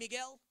 San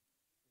Miguel.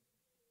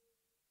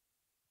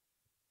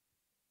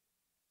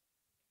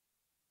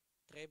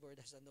 Trevor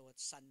doesn't know what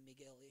San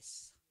Miguel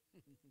is.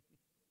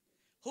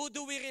 Who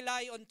do we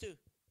rely on to?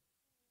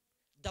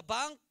 The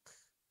bank,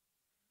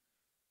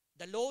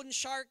 the loan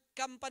shark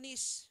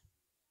companies,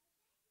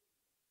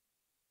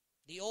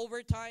 the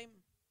overtime.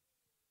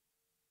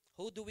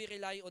 Who do we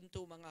rely on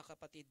to, mga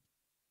kapatid?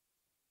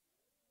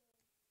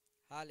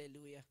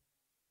 Hallelujah.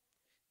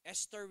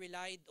 Esther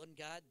relied on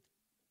God.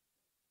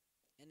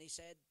 And he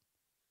said,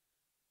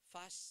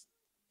 fast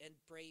and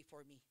pray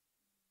for me.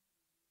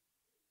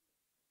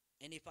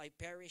 And if I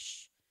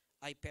perish,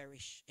 I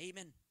perish.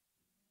 Amen.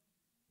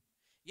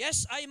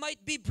 Yes, I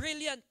might be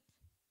brilliant.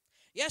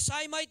 Yes,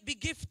 I might be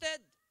gifted.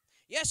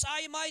 Yes,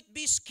 I might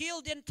be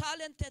skilled and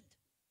talented.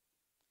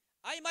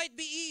 I might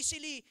be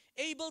easily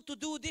able to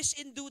do this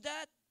and do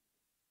that.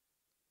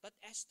 But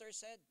Esther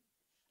said,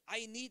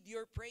 I need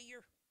your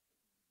prayer.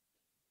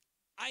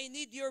 I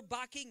need your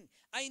backing.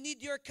 I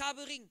need your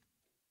covering.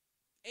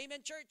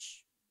 Amen,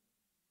 church.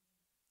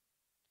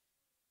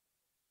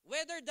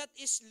 Whether that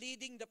is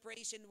leading the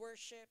praise and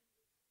worship,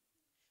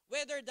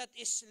 whether that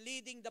is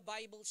leading the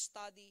Bible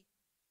study,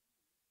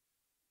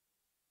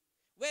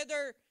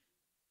 whether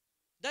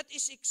that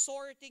is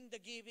exhorting the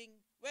giving,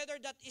 whether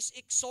that is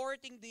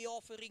exhorting the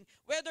offering,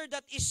 whether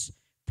that is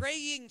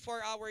praying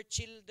for our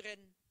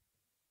children,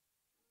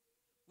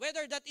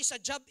 whether that is a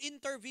job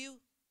interview,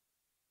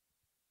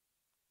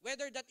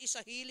 whether that is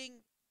a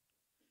healing,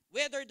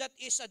 whether that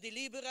is a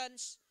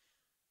deliverance,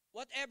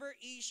 whatever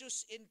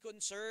issues and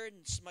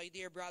concerns, my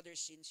dear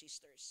brothers and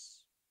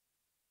sisters,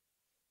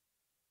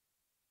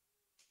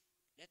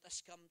 let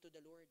us come to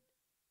the Lord.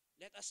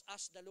 Let us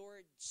ask the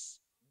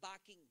Lord's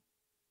backing.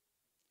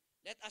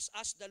 Let us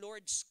ask the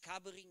Lord's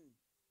covering.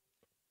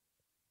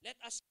 Let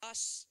us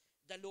ask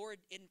the Lord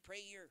in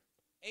prayer.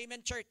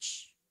 Amen,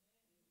 church.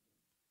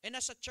 And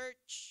as a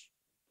church,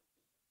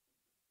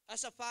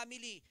 as a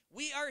family,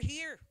 we are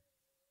here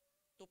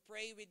to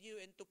pray with you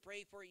and to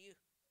pray for you.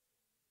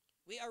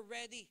 We are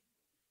ready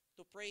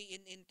to pray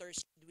and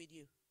intercede with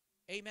you.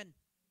 Amen.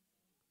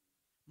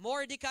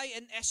 Mordecai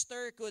and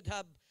Esther could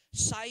have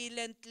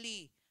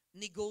silently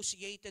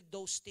negotiated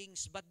those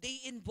things, but they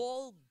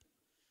involved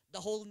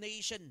the whole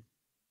nation.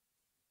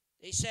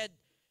 They said,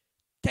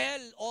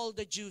 tell all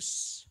the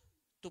Jews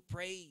to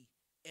pray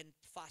and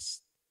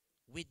fast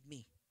with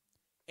me.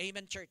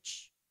 Amen,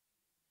 church.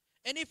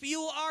 And if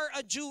you are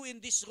a Jew in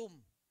this room,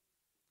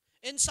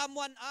 and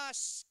someone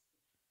asks,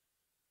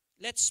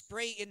 let's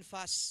pray and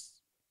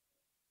fast.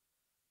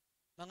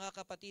 Mga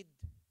kapatid,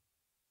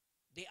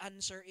 the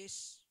answer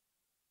is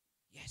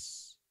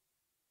yes.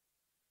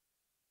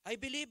 I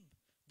believe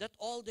that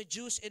all the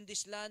Jews in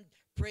this land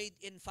prayed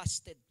and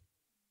fasted.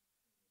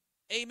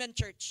 Amen,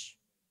 church.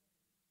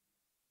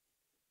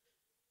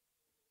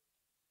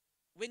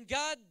 When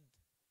God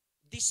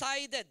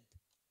decided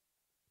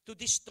to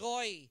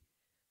destroy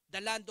the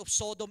land of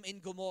Sodom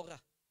and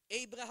Gomorrah,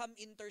 Abraham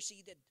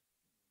interceded.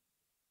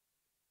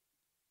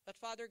 But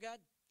Father God,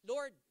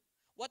 Lord,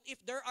 what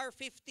if there are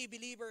 50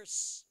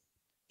 believers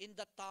in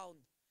that town?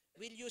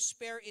 Will you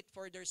spare it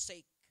for their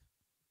sake?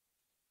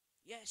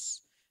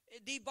 Yes.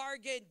 They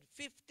bargained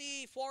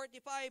 50,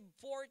 45,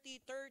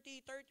 40,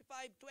 30,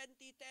 35, 20,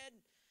 10.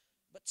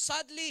 But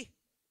sadly,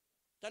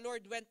 the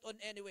Lord went on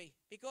anyway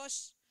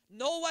because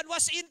no one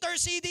was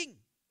interceding.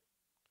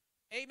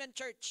 Amen,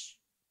 church.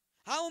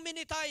 How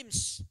many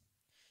times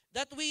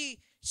that we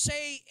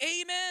say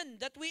amen,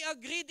 that we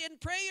agreed in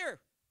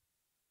prayer,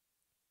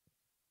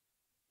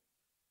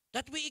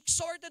 that we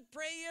exhorted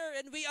prayer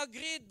and we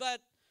agreed,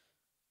 but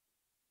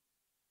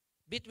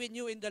between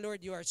you and the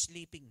Lord, you are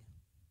sleeping.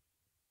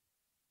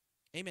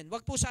 Amen.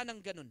 Wag po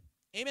sanang ganun.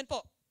 Amen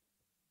po.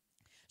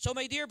 So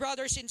my dear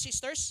brothers and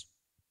sisters,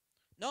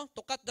 no,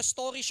 to cut the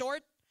story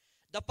short,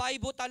 the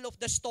pivotal of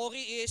the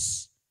story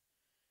is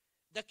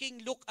the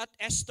king looked at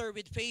Esther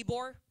with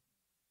favor.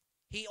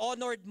 He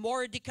honored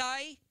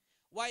Mordecai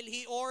while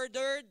he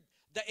ordered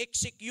the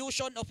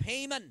execution of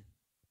Haman.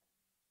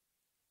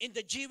 And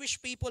the Jewish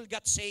people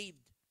got saved.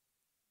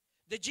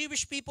 The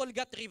Jewish people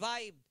got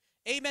revived.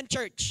 Amen,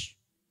 church.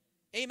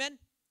 Amen.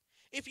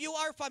 If you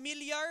are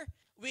familiar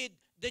with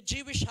the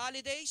Jewish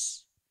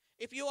holidays,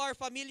 if you are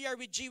familiar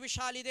with Jewish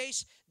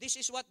holidays, this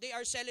is what they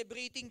are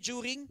celebrating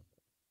during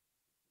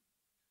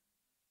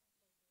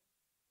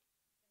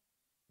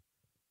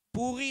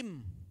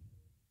Purim.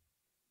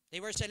 They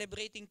were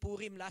celebrating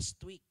Purim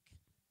last week.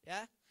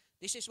 Yeah?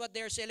 This is what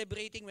they're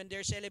celebrating when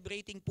they're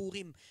celebrating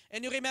Purim.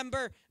 And you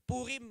remember,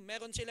 Purim,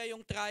 meron sila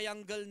yung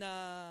triangle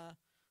na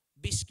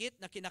biscuit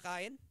na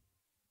kinakain.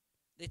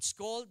 It's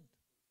called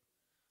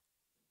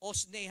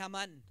Osne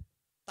Haman.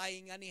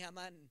 Tainga ni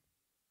Haman.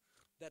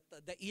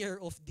 The ear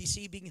of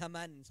deceiving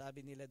Haman,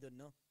 sabi nila dun,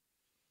 no?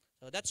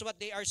 So that's what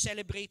they are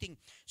celebrating.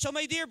 So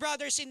my dear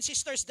brothers and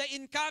sisters, the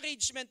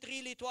encouragement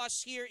really to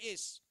us here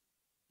is,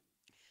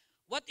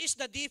 what is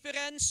the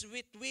difference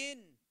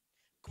between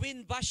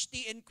Queen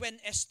Vashti and Queen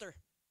Esther.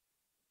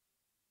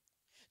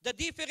 The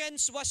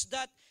difference was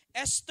that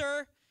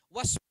Esther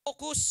was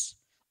focused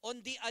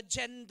on the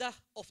agenda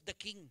of the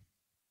king.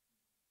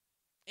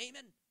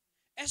 Amen.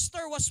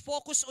 Esther was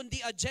focused on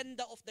the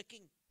agenda of the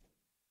king.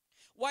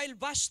 While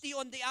Vashti,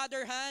 on the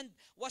other hand,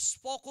 was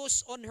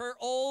focused on her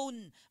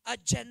own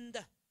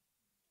agenda.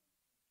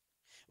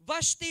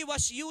 Vashti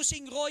was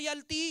using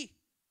royalty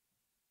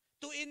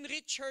to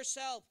enrich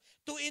herself,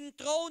 to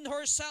enthrone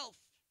herself.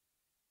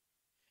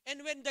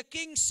 And when the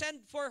king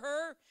sent for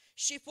her,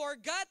 she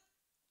forgot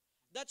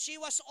that she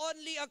was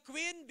only a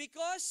queen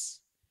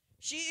because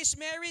she is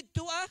married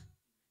to a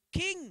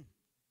king.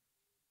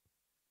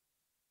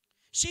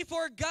 She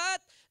forgot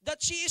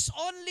that she is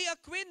only a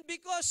queen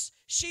because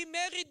she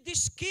married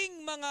this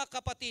king, mga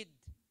kapatid.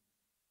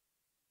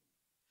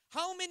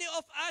 How many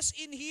of us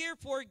in here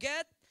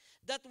forget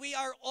that we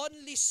are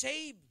only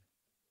saved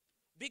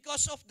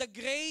because of the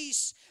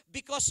grace,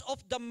 because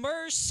of the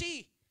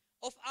mercy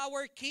of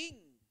our King,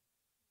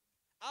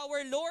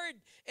 our Lord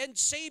and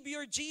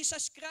Savior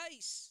Jesus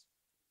Christ?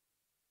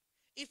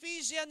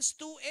 Ephesians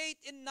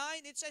 2:8 and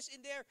 9, it says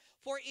in there,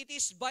 for it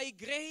is by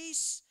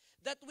grace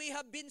that we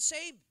have been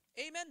saved.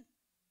 Amen.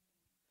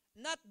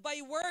 Not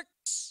by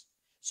works,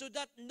 so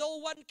that no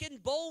one can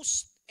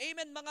boast.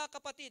 Amen, mga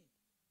kapatid.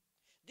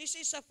 This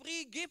is a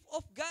free gift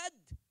of God.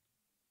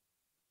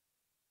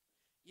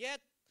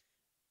 Yet,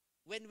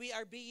 when we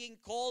are being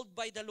called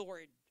by the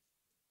Lord,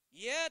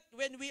 yet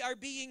when we are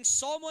being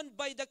summoned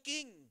by the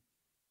King,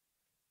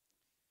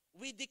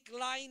 we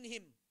decline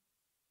Him.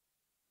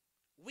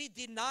 We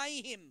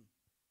deny Him.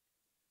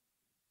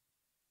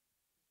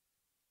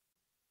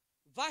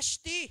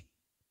 Vashti,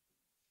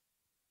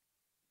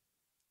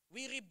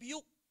 we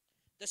rebuke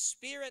the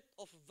spirit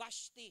of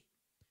Vashti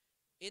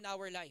in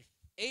our life.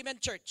 Amen,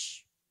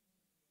 church.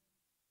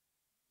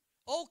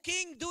 O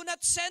King, do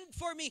not send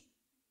for me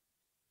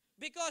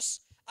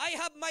because I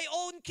have my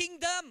own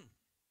kingdom.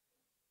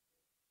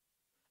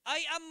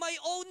 I am my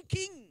own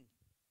king.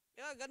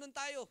 Yeah, ganun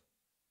tayo.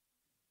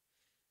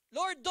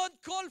 Lord,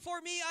 don't call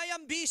for me. I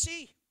am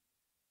busy.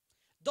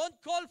 Don't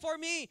call for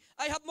me.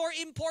 I have more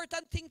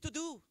important thing to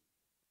do.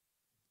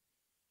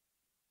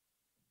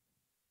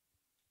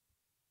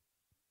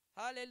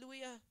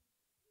 Hallelujah.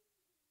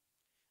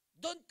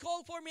 Don't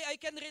call for me. I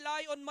can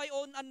rely on my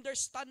own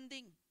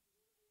understanding.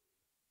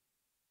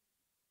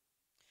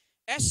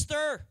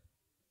 Esther,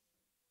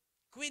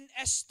 Queen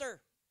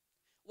Esther,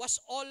 was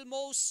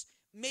almost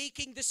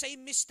making the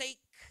same mistake.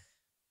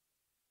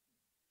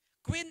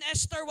 Queen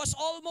Esther was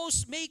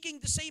almost making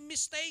the same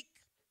mistake.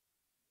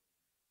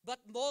 But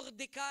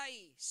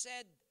Mordecai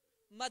said,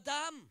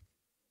 Madam,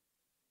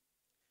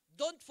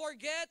 don't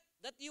forget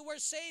that you were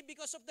saved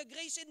because of the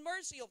grace and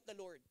mercy of the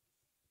Lord.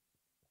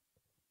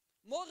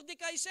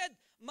 Mordecai said,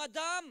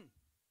 Madam,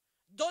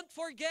 don't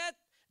forget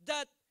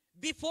that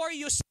before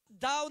you sat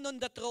down on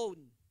the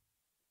throne,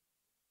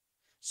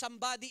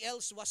 somebody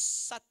else was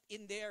sat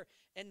in there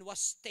and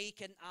was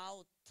taken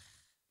out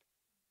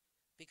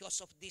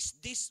because of this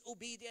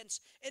disobedience.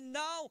 And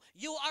now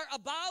you are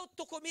about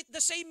to commit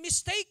the same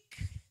mistake.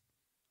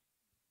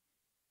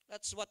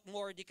 That's what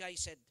Mordecai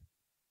said.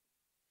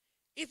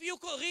 If you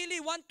really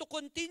want to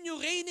continue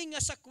reigning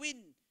as a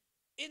queen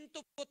and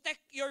to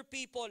protect your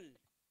people,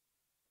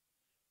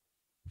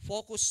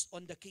 focus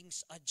on the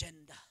king's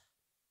agenda.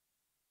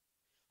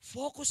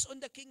 Focus on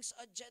the king's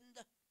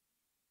agenda.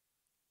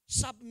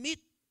 Submit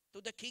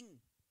to the king.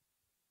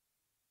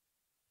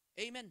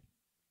 Amen.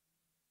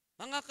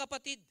 Mga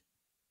kapatid,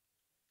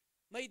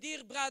 my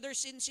dear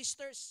brothers and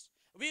sisters,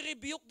 we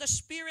rebuke the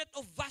spirit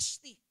of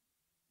Vashti.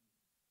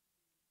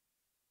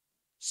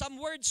 Some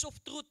words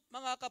of truth,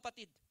 mga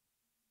kapatid.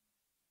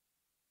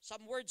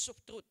 Some words of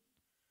truth.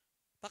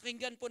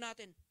 Pakinggan po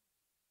natin.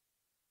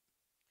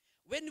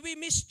 When we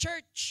miss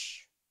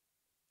church,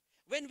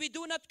 when we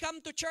do not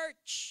come to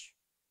church,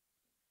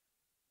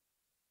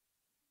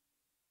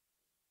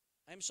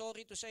 I'm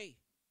sorry to say,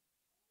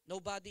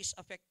 nobody is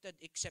affected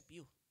except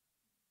you.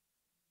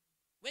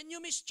 When you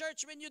miss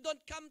church, when you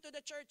don't come to the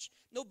church,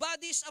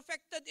 nobody is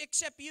affected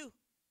except you.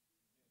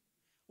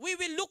 We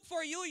will look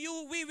for you,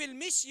 we will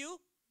miss you.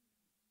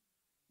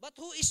 But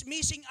who is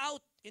missing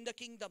out in the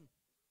kingdom?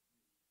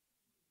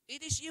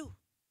 It is you.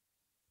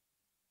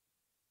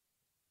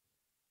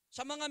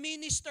 Sa mga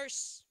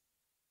ministers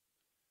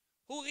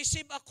who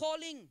receive a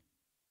calling,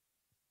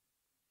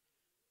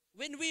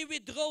 when we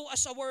withdraw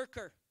as a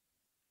worker,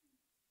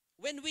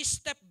 when we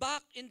step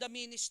back in the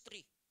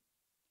ministry,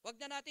 wag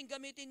na natin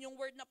gamitin yung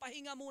word na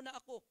pahinga muna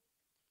ako.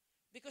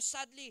 Because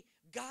sadly,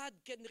 God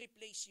can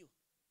replace you.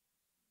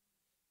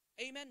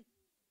 Amen.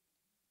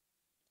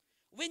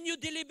 When you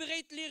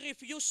deliberately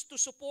refuse to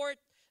support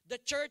the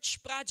church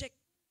project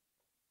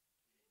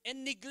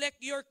and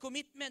neglect your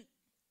commitment,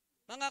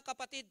 mga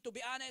kapatid, to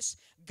be honest,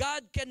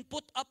 God can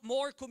put up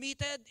more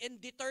committed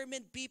and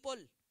determined people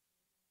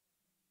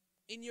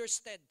in your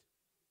stead.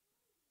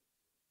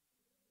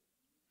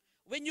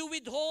 When you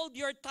withhold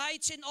your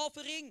tithes and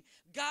offering,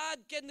 God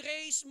can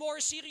raise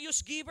more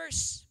serious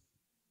givers.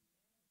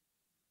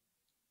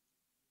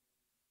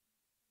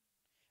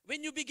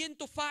 When you begin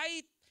to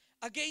fight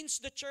against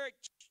the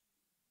church,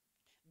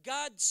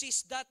 God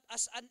sees that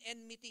as an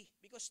enmity.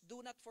 Because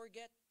do not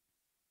forget,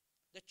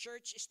 the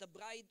church is the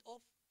bride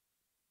of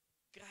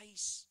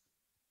Christ,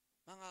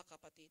 mga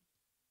kapatid.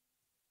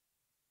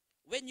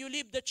 When you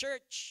leave the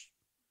church,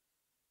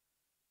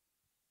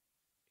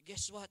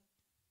 guess what?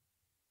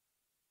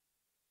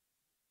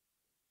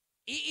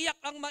 Iiyak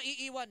ang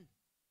maiiwan.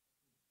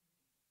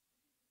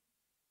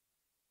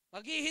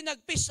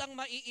 Maghihinagpis ang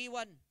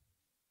maiiwan.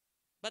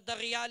 But the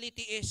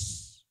reality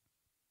is,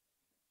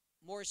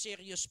 more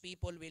serious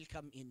people will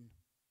come in.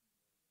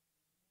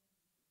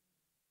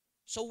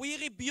 So we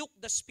rebuke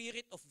the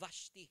spirit of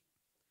Vashti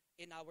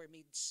in our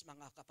midst,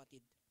 mga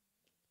kapatid.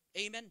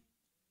 Amen.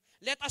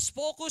 Let us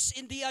focus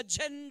in the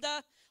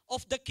agenda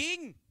of the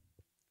king.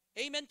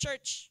 Amen,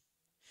 church.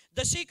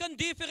 The second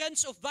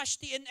difference of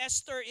Vashti and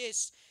Esther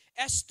is,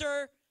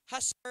 Esther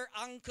has her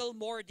uncle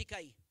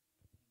Mordecai,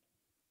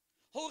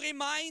 who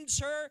reminds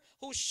her,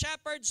 who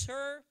shepherds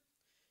her.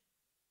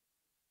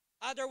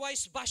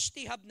 Otherwise,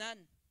 Vashti have none.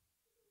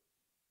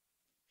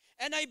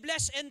 And I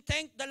bless and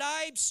thank the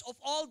lives of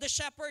all the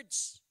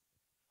shepherds,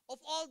 of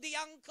all the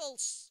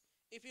uncles,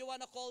 if you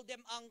want to call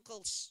them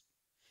uncles,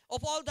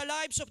 of all the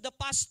lives of the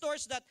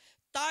pastors that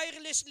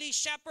tirelessly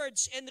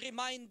shepherds and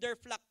remind their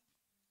flock,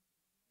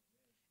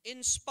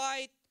 in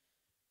spite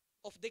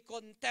of the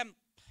contempt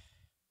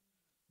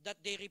that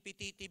they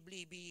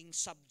repetitively being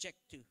subject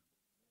to.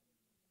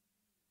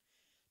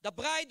 The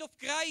bride of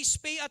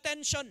Christ, pay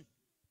attention.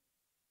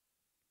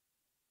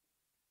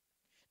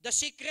 The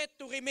secret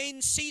to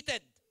remain seated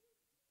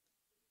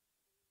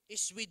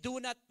is we do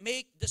not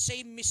make the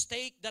same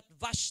mistake that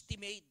Vashti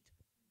made.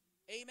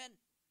 Amen.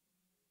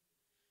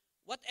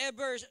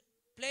 Whatever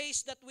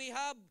place that we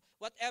have,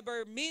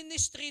 whatever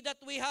ministry that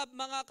we have,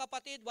 mga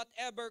kapatid,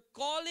 whatever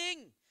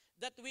calling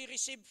that we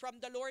receive from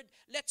the Lord,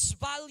 let's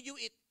value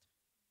it.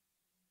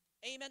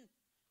 Amen.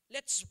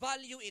 Let's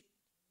value it.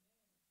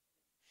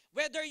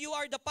 Whether you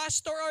are the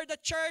pastor or the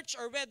church,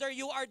 or whether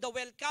you are the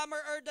welcomer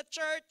or the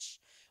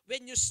church,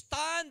 when you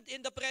stand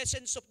in the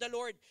presence of the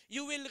Lord,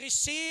 you will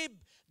receive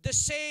the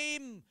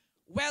same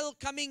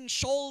welcoming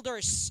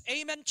shoulders.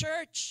 Amen,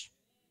 church?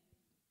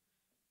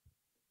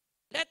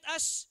 Let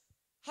us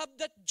have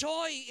that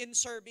joy in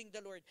serving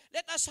the Lord.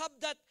 Let us have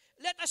that,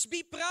 let us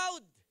be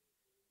proud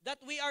that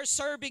we are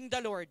serving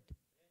the Lord.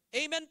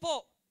 Amen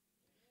po.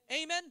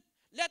 Amen.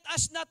 Let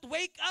us not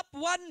wake up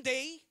one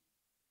day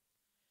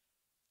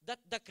that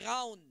the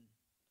crown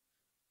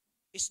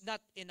is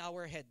not in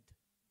our head.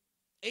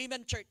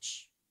 Amen,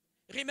 church.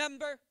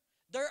 Remember,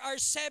 there are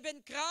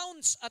 7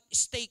 crowns at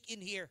stake in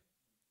here.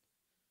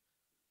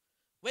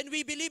 When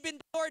we believe in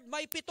the Lord,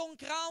 may 7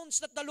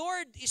 crowns that the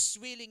Lord is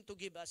willing to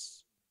give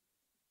us.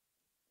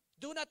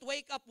 Do not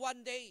wake up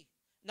one day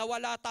na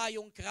wala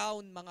tayong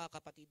crown, mga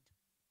kapatid.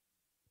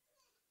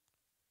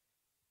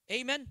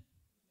 Amen.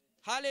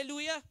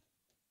 Hallelujah.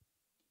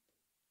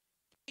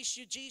 Praise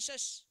you,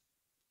 Jesus.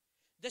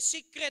 The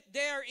secret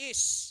there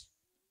is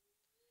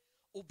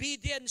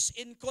obedience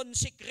in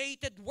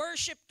consecrated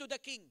worship to the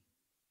king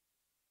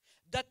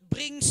that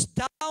brings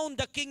down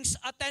the king's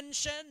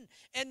attention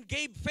and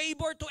gave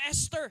favor to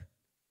Esther.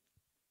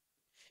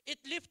 It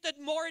lifted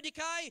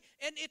Mordecai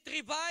and it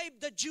revived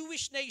the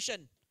Jewish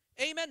nation.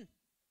 Amen.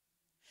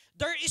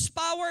 There is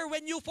power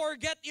when you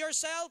forget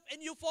yourself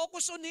and you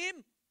focus on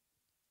Him.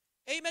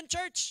 Amen,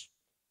 church.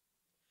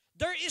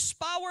 There is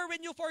power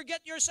when you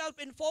forget yourself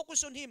and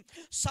focus on Him.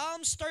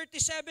 Psalms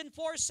 37:4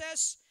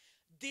 says,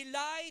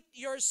 delight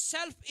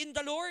yourself in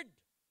the Lord,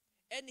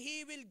 and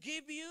He will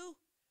give you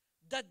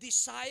the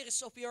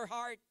desires of your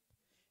heart.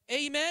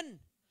 Amen.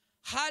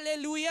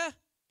 Hallelujah.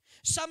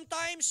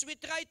 Sometimes we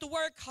try to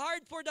work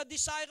hard for the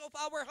desire of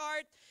our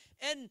heart,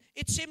 and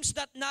it seems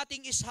that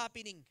nothing is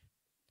happening.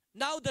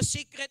 Now the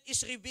secret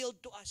is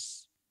revealed to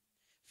us.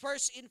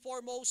 First and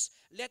foremost,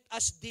 let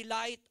us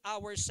delight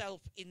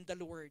ourselves in the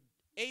Lord.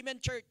 Amen,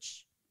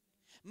 church.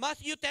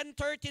 Matthew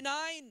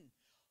 10:39,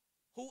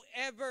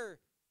 whoever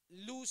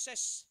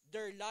loses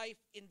their life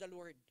in the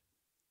Lord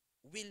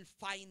will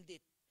find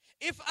it.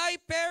 If I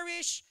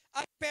perish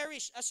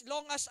as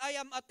long as I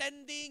am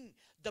attending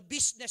the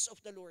business of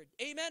the Lord.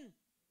 Amen.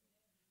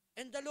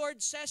 And the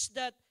Lord says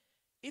that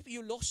if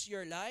you lose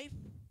your life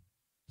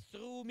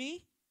through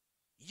me,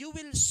 you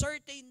will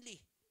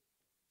certainly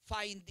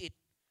find it.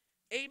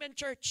 Amen,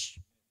 church.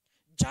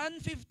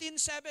 John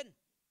 15:7.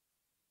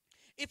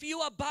 If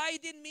you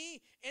abide in me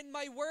and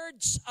my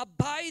words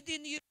abide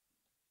in you,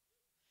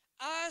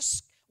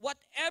 ask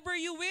whatever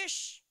you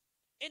wish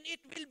and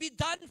it will be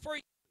done for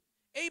you.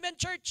 Amen,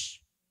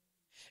 church.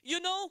 You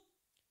know,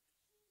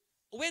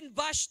 when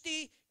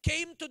Vashti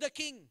came to the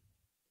king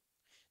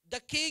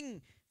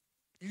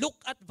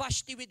looked at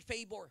Vashti with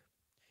favor.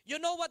 You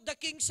know what the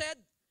king said?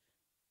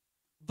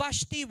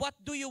 Vashti, what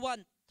do you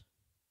want?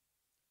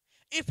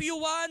 If you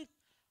want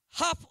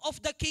half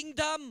of the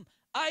kingdom,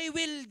 I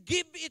will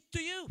give it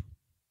to you.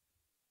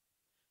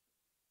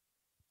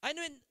 I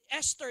mean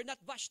Esther, not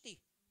Vashti.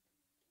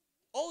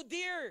 Oh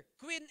dear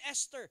Queen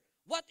Esther,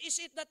 what is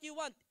it that you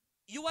want?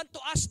 You want to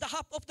ask the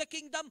half of the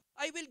kingdom?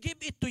 I will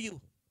give it to you.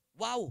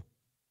 Wow.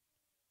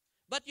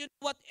 But you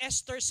know what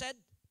Esther said?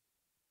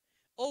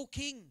 O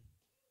king,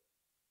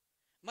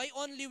 my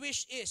only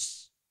wish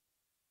is,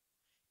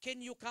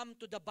 can you come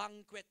to the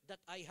banquet that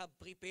I have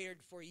prepared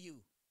for you?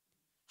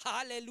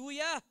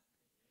 Hallelujah.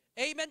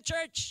 Amen,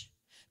 church.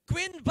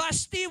 Queen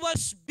Vashti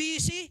was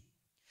busy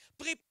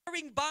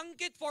preparing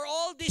banquet for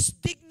all these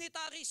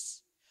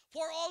dignitaries,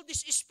 for all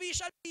these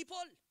special people.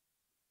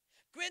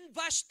 Queen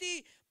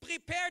Vashti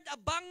prepared a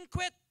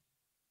banquet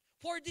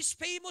for these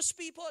famous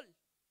people.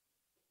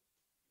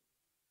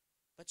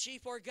 But she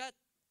forgot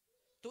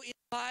to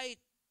invite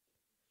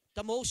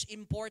the most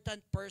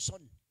important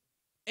person.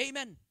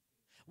 Amen.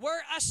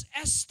 Whereas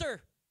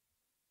Esther,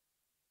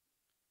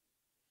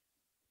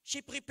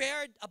 she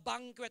prepared a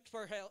banquet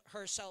for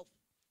herself.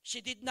 She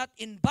did not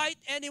invite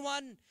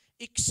anyone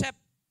except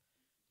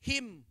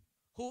him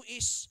who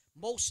is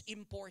most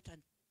important.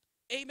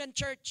 Amen,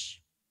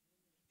 church.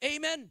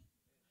 Amen.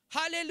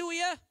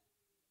 Hallelujah.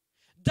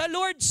 The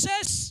Lord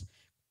says,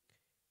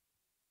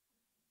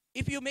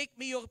 if you make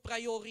me your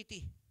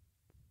priority,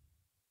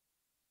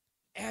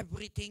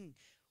 everything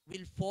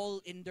will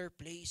fall in their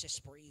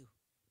places for you.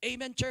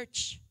 Amen,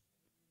 church.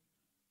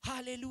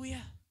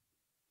 Hallelujah.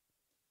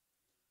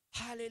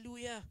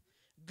 Hallelujah.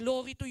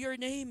 Glory to your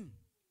name.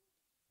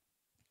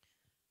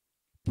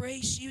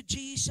 Praise you,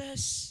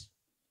 Jesus.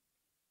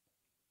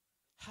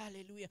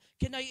 Hallelujah.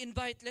 Can I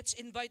let's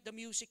invite the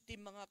music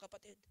team, mga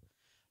kapatid.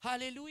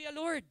 Hallelujah,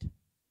 Lord.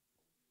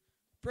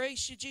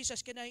 Praise you,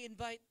 Jesus. Can I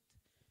invite?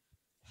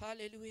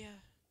 Hallelujah.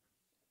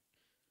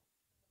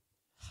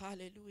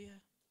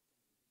 Hallelujah.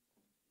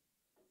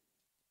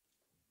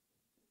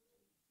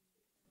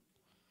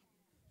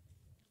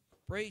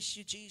 Praise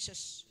you,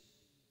 Jesus.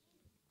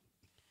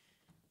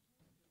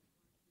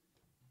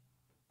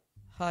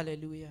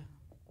 Hallelujah.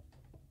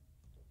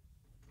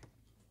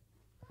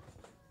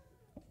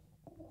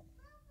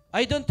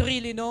 I don't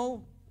really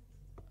know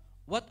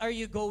what are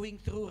you going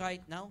through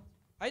right now.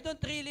 I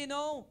don't really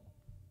know.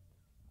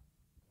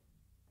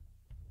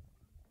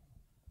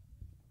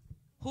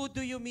 Who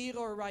do you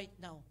mirror right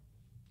now?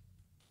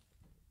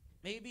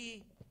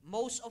 Maybe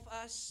most of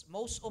us,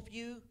 most of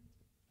you,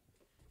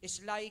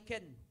 is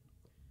likened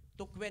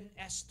to Queen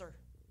Esther.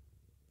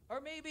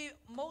 Or maybe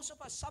most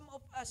of us, some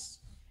of us,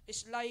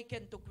 is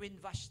likened to Queen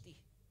Vashti.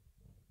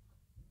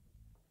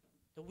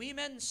 The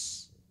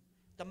women's,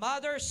 the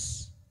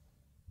mothers,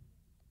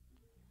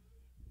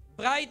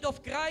 bride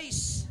of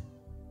Christ.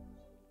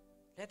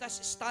 Let us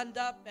stand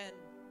up and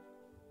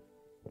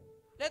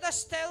let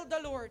us tell the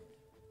Lord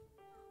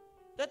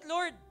that,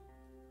 Lord,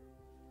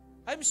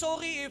 I'm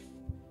sorry if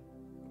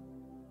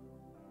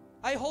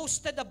I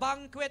hosted a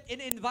banquet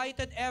and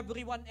invited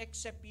everyone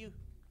except you.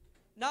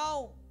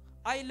 Now,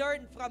 I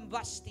learned from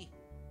Vashti.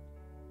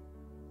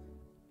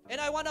 And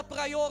I want to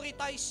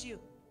prioritize you.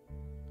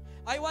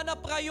 I want to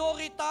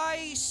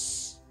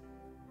prioritize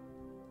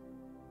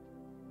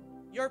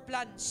your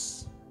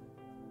plans.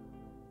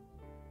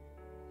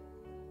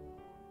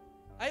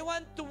 I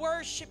want to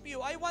worship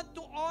you. I want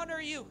to honor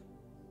you.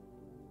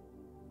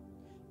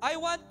 I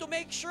want to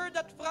make sure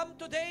that from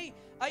today,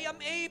 I am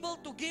able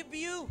to give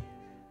you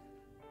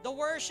the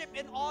worship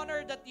and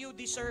honor that you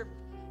deserve.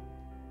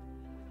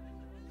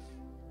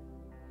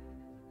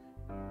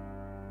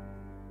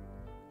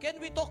 Can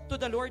we talk to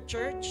the Lord,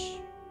 church?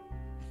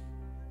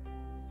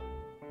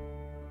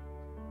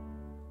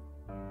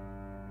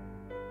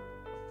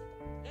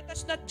 Let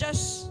us not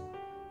just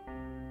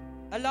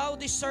allow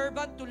this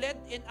servant to lead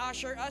and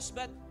usher us,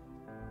 but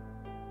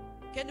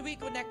can we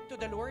connect to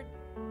the Lord?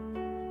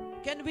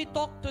 Can we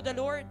talk to the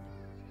Lord?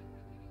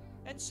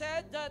 And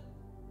said that,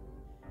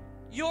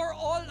 you're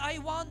all I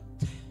want.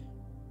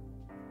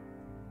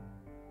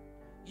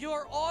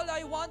 You're all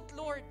I want,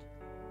 Lord.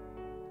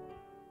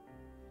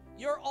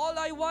 You're all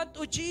I want,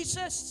 O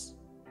Jesus.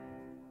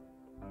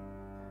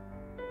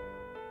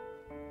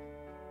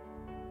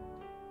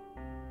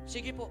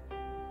 Sige po,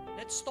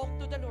 let's talk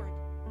to the Lord.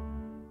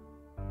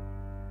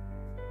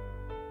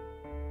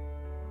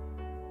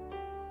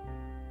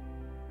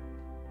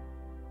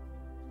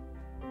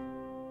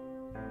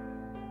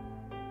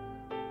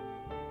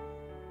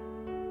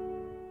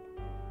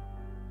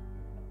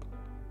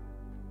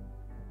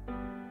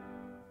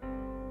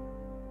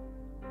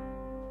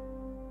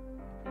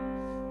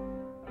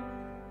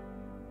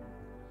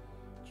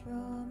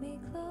 Draw me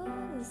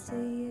close to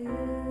you.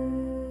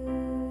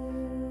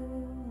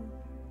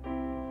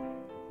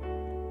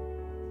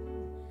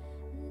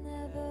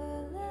 Never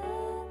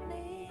let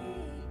me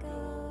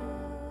go.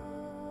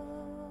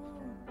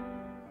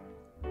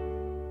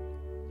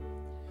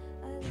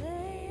 I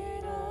lay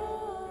it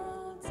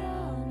all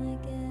down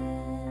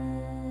again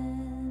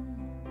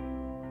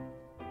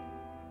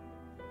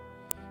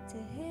to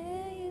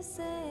hear you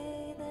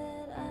say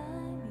that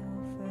I'm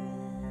your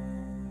friend.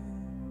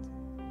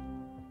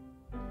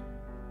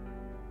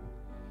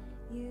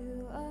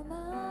 You are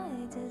my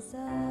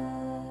desire.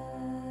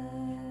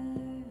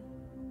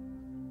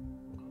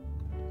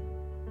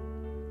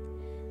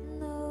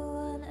 No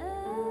one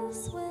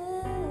else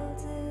will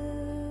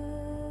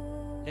do.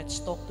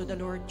 Let's talk to the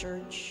Lord,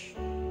 church.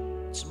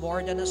 It's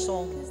more than a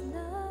song. 'Cause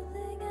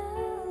nothing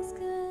else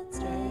could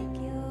take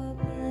your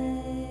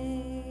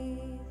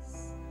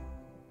place.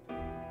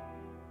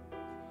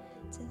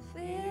 To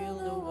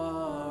feel the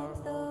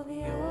warmth of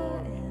your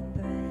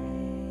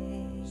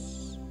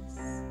embrace.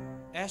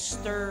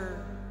 Esther,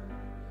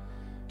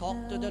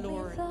 talk to the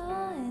Lord.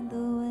 Find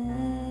the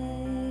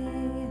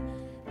way,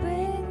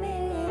 bring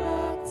me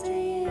back to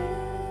you.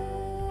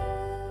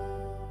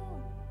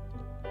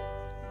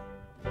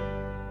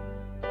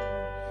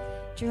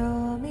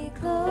 Draw me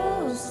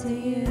close to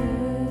you,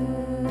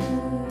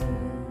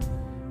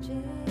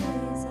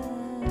 Jesus.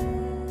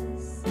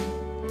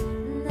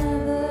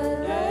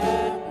 Never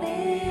let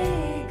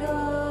me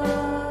go.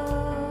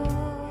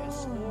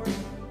 Yes, Lord.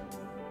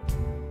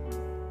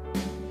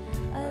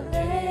 I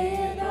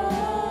lay it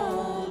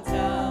all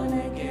down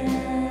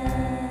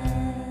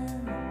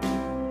again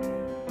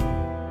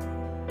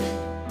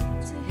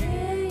to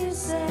hear you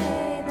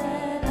say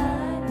that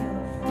I'm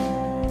your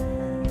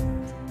friend.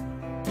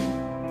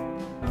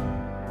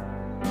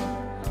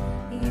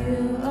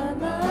 You are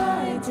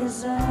my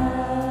desire.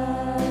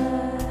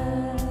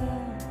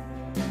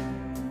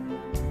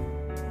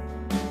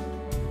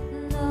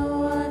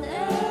 No one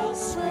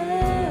else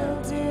will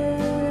do.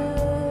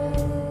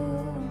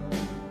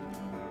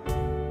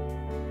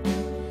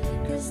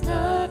 'Cause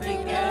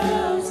nothing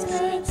else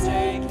can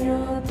take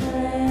your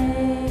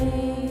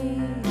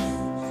place.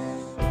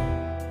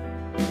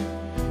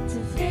 To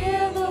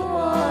feel the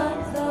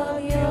warmth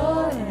of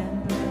your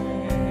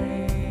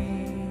embrace.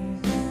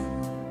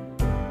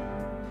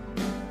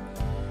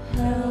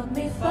 Help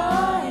me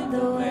find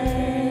the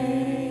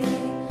way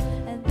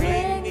and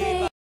bring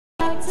me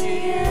back to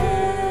you.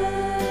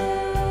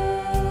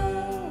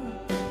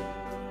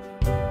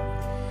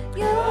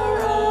 You're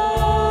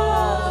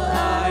all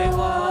I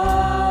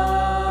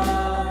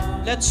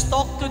want. Let's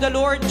talk to the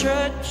Lord,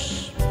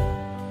 church.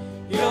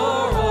 You're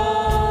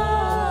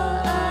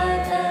all I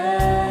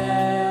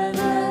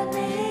ever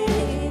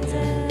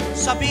needed.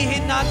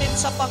 Sabihin natin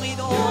sa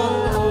Panginoon.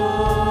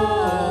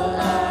 All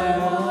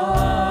I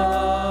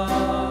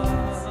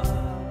want.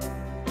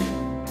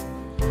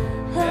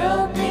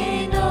 Help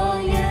me know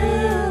you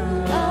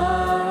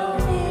are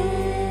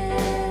near.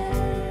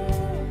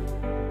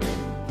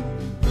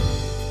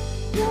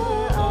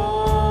 You're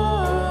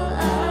all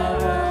I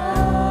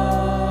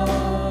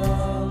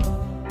want.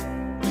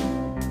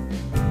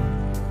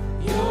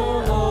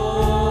 You're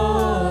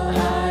all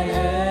I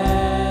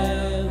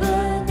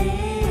ever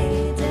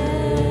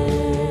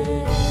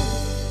needed.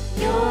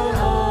 You're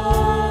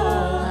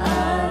all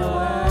I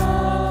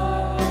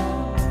want.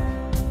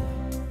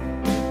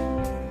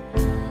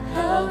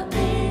 Help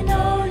me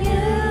know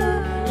you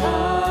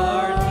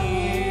are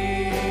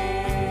near.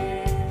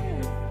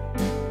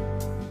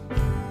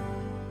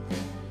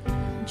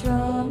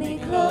 Draw me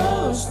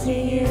close to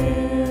you.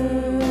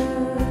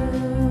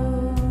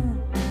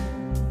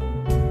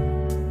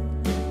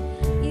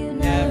 You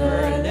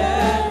never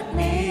let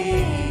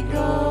me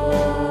go.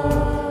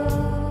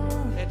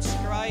 Let's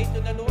cry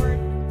to the Lord.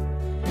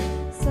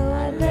 So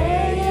I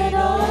lay it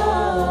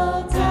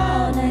all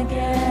down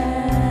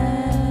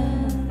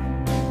again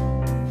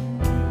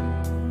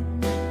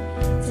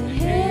to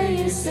hear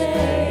you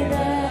say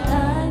that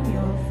I'm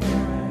your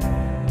friend.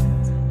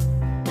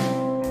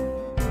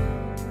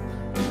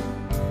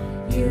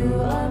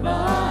 You are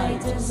my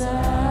desire.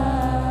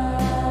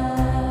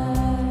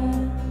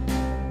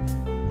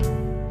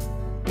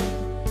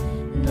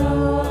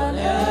 No one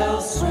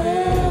else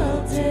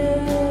will do.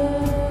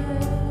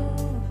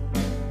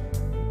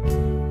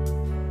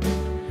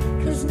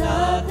 'Cause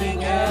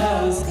nothing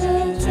else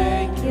can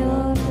take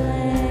your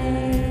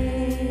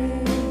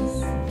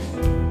place.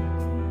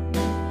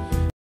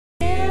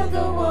 Feel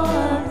the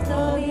warmth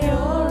of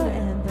your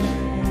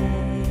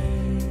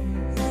embrace.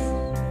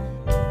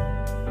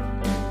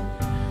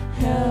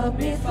 Help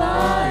me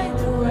find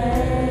the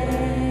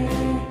way,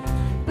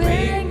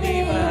 bring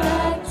me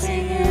back to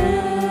you.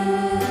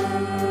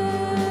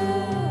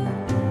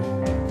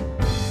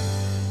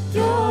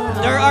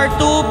 There are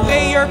two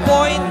prayer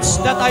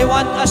points that I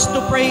want us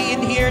to pray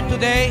in here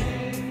today.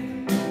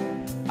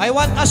 I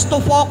want us to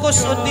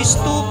focus on these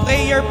two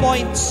prayer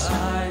points.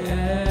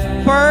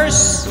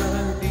 First,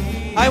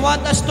 I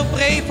want us to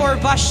pray for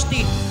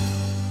Vashti.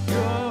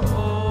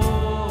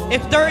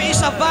 If there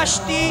is a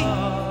Vashti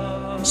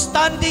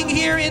standing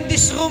here in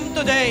this room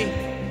today,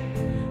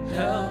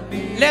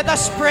 let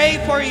us pray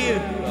for you.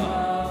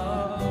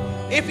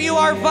 If you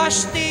are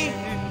Vashti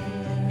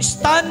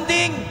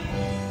standing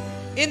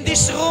in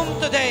this room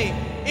today,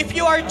 if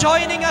you are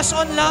joining us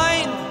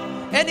online,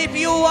 and if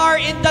you are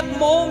in that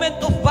moment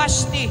of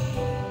Vashti,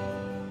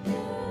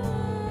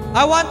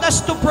 I want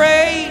us to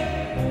pray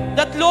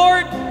that,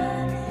 Lord,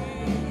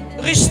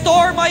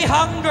 restore my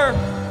hunger.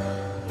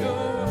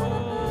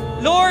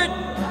 Lord,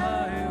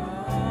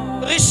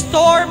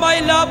 restore my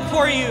love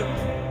for you.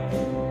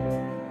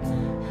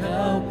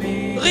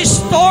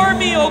 Restore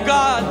me, O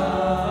God.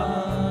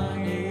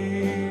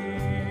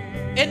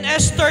 In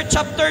Esther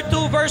chapter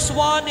 2 verse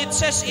 1, it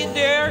says in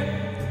there,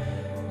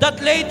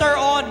 that later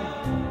on,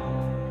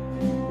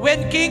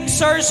 when King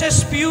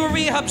Xerxes'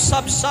 fury have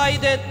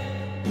subsided,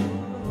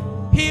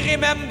 he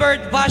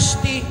remembered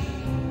Vashti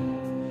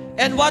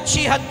and what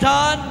she had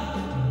done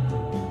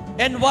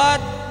and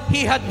what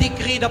he had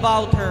decreed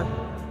about her.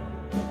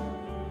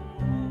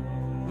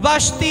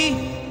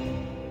 Vashti,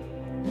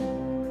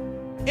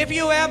 if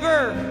you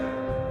ever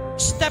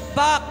step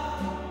back,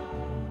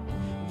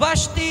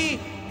 Vashti,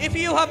 if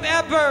you have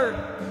ever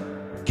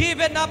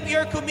given up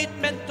your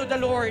commitment to the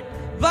Lord,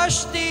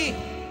 Vashti,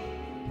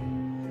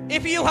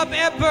 if you have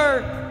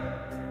ever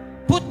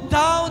put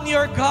down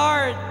your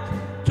guard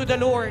to the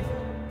Lord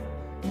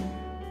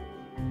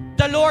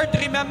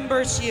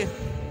remembers you.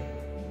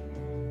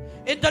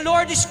 And the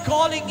Lord is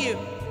calling you.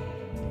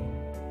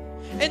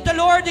 And the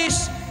Lord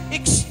is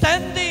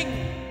extending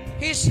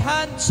His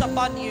hands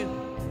upon you.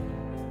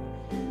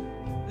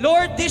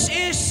 Lord, this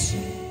is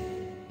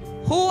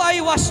who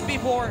I was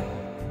before.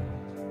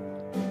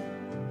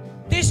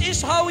 This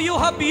is how you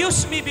have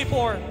used me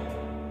before.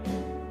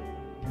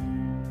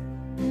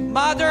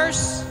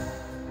 Mothers,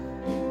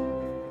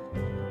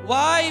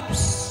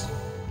 wives,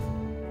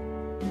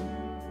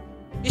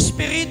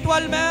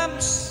 spiritual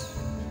moms,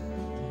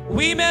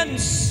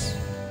 women's,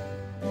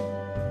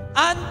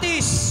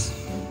 aunties,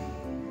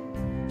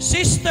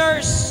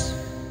 sisters,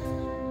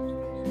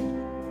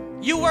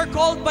 you were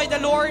called by the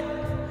Lord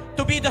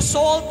to be the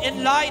salt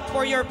and light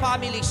for your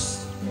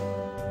families,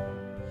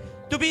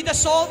 to be the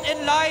salt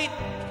and light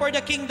for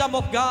the kingdom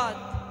of God.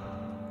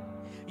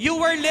 You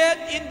were led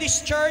in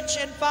this church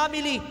and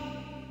family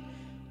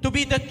to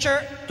be the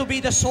church, to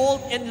be the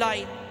salt and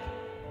light.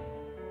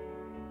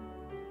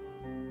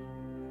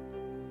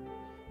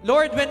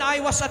 Lord, when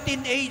I was a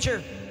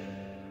teenager,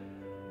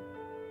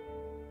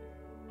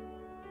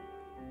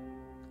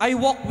 I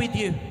walked with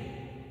you.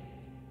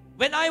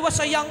 When I was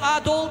a young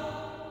adult,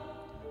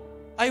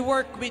 I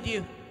worked with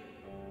you.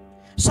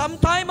 Some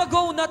time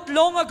ago, not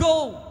long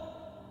ago,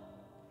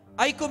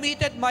 I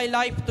committed my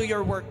life to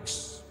your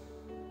works.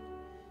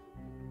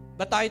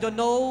 But I don't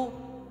know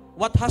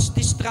what has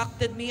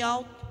distracted me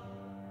out.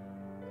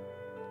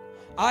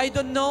 I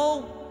don't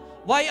know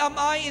why am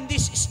I in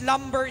this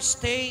slumber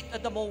state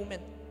at the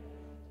moment.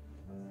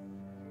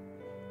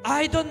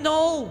 I don't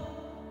know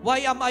why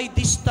am I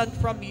distant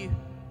from you.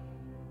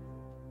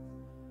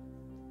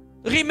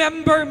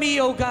 Remember me,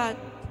 O God.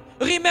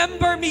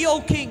 Remember me,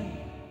 O King.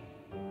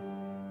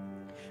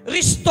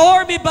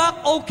 Restore me back,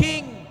 O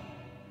King,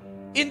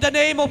 in the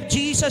name of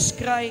Jesus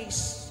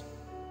Christ.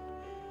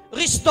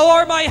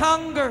 Restore my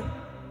hunger.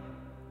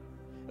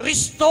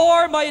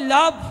 Restore my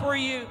love for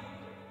you.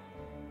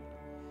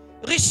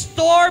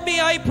 Restore me,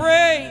 I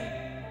pray.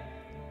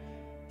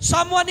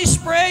 Someone is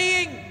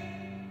praying.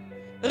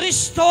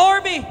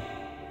 Restore me.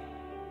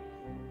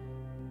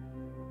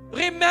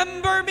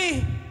 Remember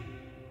me.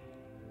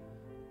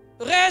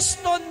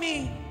 Rest on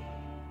me.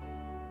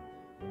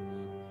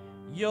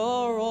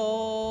 You're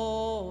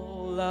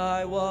all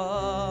I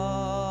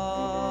want.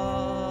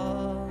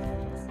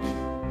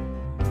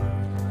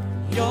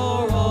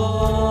 You're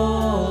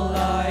all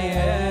I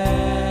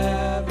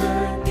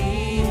ever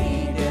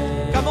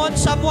needed. Come on,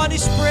 someone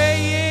is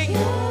praying.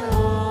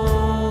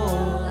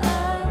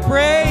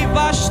 Pray,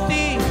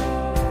 Vashti.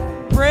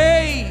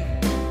 Pray.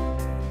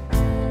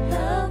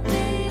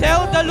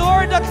 Tell the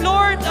Lord that,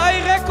 Lord,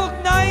 I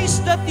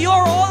recognize that you're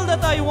all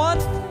that I want.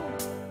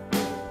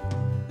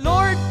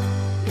 Lord,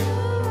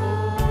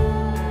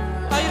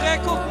 I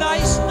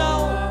recognize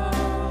now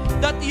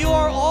that you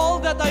are all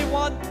that I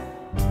want.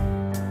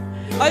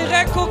 I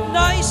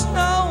recognize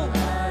now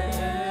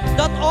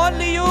that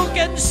only you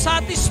can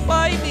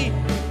satisfy me.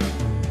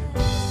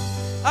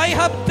 I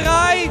have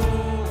tried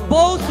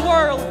both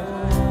worlds,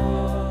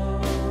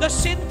 the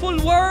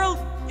sinful world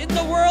in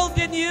the world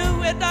in you,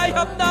 and I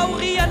have now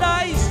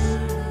realized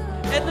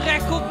and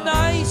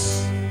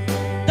recognized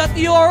that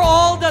you are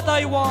all that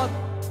I want.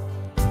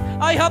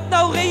 I have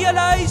now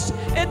realized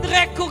and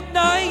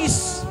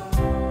recognized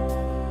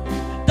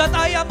that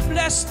I am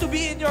blessed to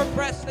be in your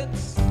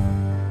presence.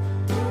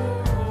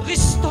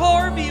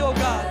 Restore me, O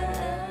God.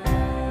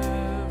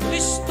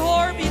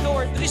 Restore me,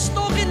 Lord.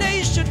 Restore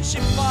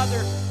relationship, Father.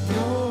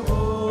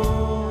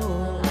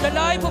 The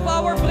life of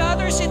our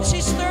brothers and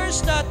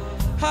sisters that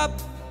have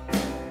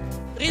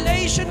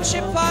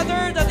relationship,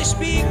 Father, that is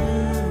being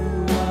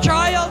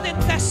trialed and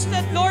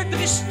tested, Lord,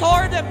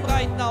 restore them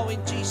right now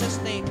in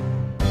Jesus' name.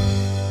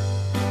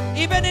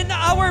 Even in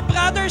our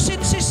brothers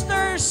and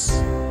sisters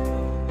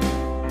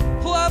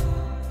who have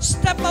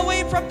stepped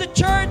away from the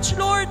church,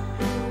 Lord,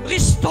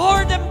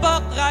 restore them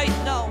back right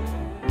now.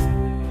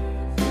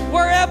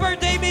 Wherever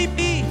they may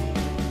be,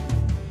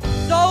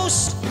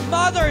 those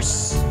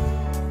mothers,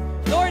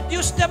 Lord,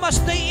 use them as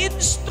the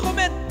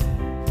instrument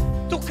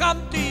to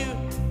come to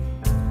you.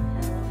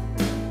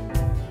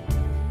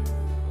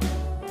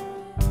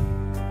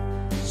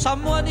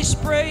 Someone is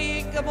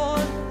praying, come on,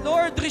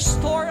 Lord,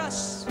 restore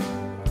us.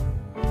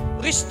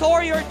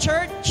 Restore your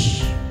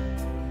church.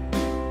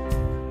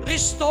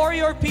 Restore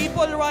your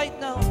people right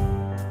now.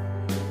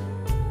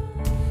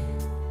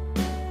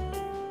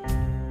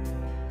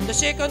 The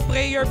second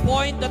prayer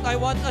point that I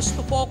want us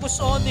to focus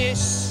on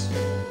is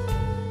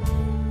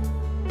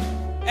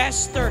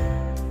Esther.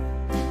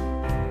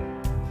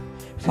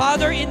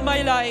 Father, in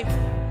my life,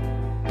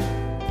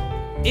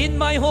 in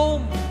my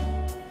home,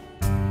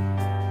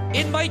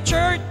 in my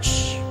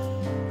church,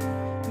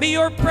 may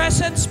your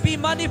presence be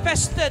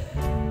manifested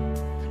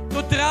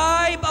to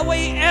drive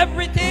away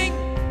everything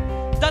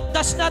that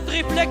does not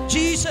reflect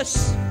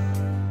Jesus,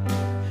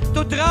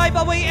 to drive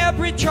away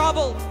every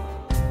trouble,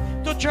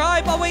 to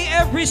drive away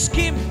every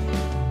scheme,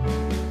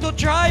 to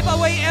drive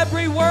away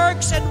every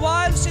works and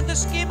wiles in the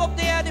scheme of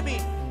the enemy,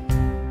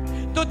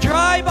 to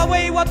drive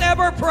away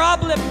whatever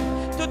problem,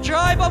 to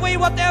drive away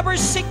whatever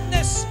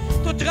sickness,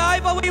 to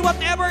drive away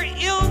whatever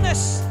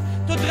illness,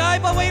 to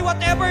drive away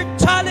whatever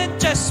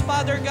challenges,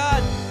 Father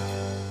God.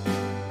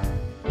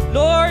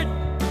 Lord,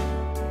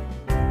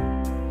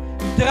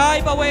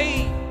 drive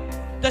away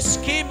the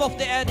scheme of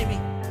the enemy.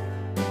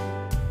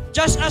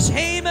 Just as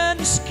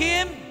Haman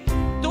schemed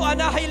to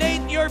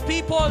annihilate your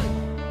people,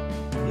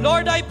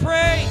 Lord, I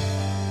pray,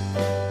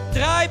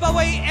 drive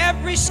away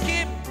every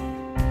scheme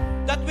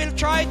that will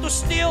try to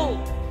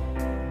steal,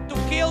 to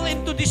kill,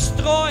 and to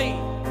destroy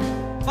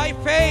my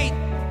faith,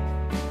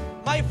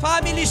 my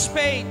family's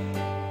faith,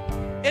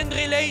 and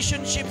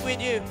relationship with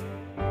you.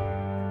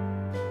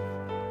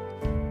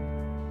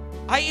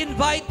 I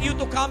invite you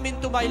to come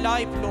into my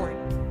life, Lord.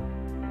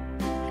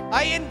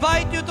 I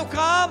invite you to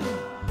come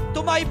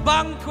to my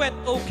banquet,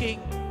 O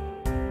King.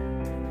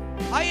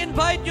 I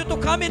invite you to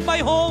come in my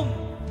home.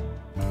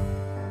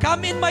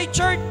 Come in my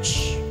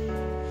church.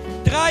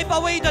 Drive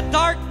away the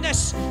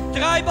darkness.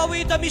 Drive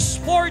away the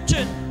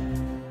misfortune.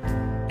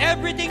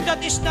 Everything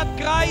that is not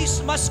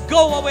Christ must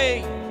go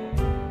away.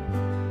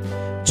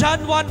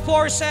 John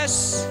 1:4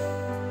 says,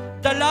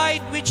 the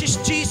light which is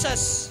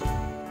Jesus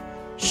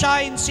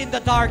shines in the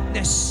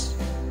darkness.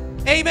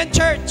 Amen,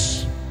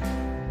 church.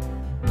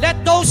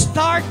 Let those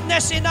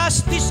darkness in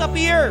us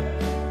disappear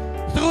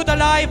through the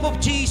life of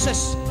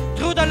Jesus,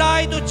 through the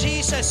light of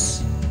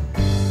Jesus.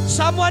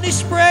 Someone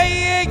is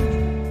praying,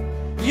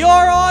 you're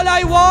all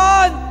I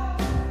want.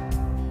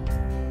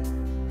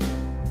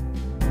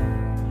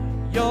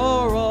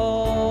 You're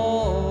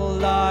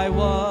all I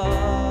want.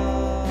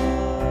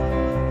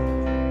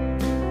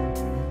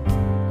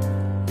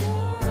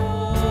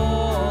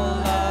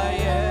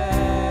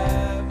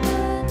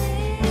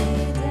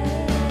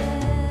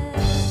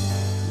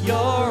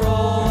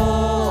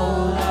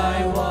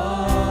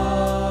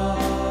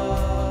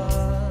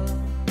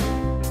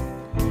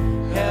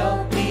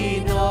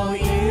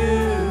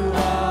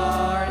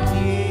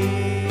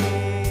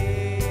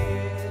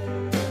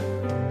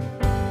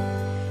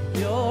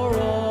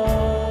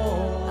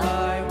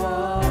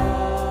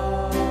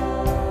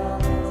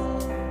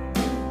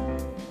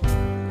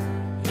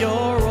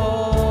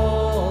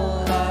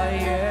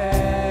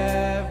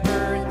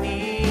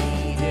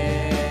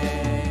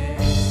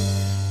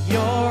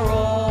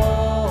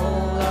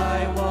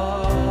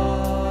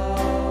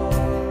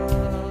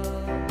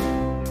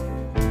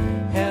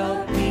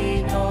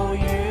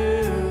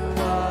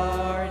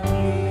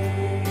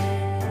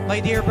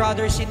 Dear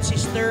brothers and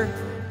sisters,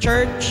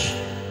 church,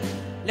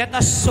 let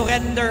us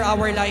surrender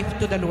our life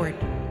to the Lord.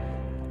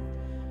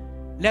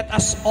 Let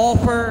us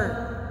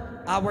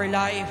offer our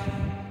life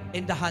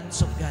in the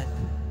hands of God.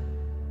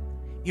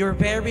 Your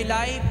very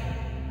life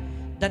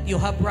that you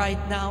have right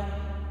now,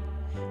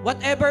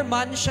 whatever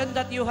mansion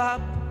that you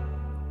have,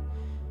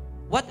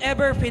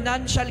 whatever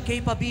financial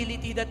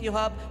capability that you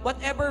have,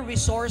 whatever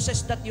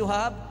resources that you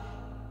have,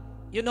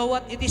 you know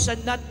what? It is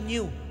not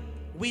new.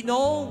 We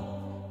know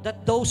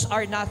that those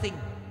are nothing.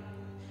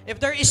 If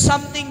there is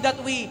something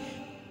that we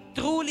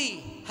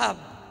truly have,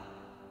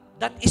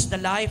 that is the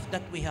life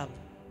that we have.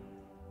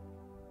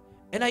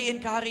 And I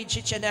encourage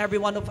each and every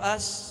one of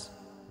us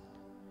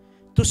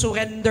to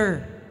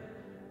surrender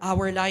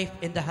our life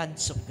in the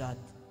hands of God.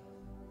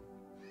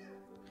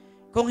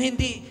 Kung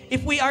hindi,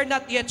 if we are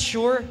not yet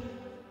sure,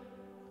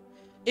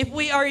 if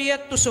we are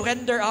yet to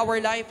surrender our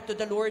life to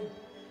the Lord,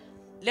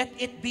 let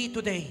it be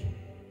today.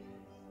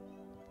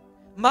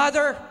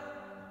 Mother,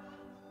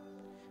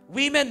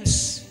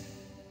 women's,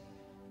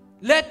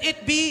 let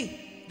it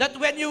be that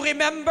when you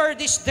remember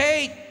this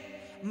day,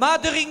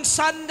 Mothering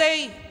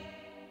Sunday,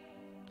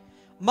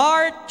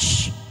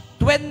 March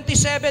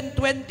 27,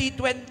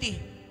 2020,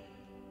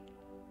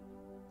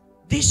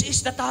 this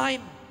is the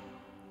time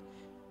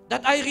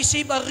that I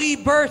receive a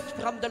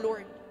rebirth from the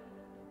Lord.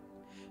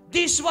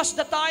 This was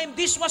the time,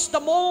 this was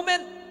the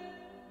moment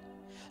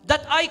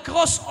that I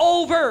crossed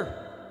over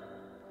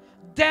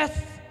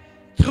death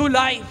through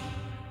life.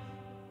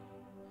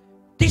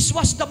 This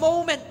was the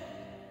moment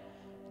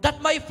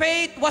that my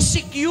faith was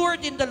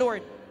secured in the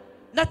Lord.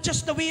 Not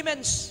just the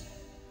women's,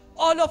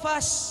 all of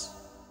us.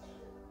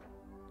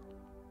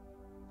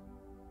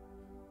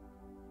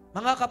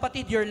 Mga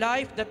kapatid, your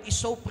life that is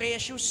so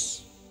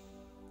precious,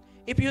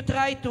 if you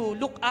try to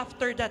look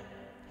after that,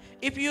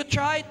 if you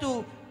try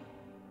to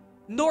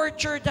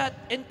nurture that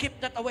and keep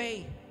that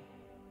away,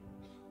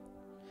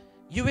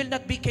 you will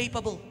not be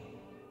capable.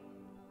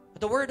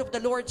 The word of the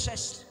Lord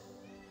says,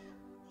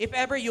 If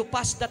ever you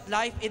pass that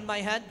life in my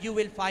hand, you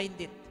will find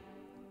it.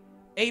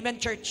 Amen,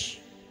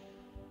 church.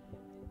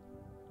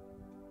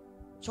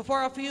 So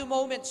for a few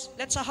moments,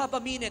 let's have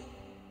a minute.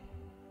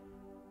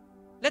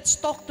 Let's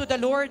talk to the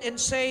Lord and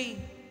say,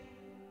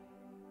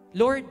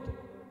 Lord,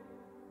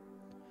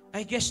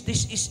 I guess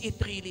this is it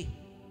really.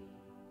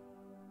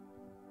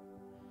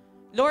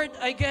 Lord,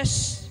 I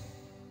guess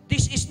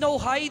this is no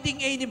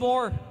hiding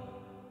anymore.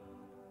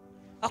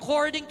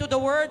 According to the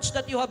words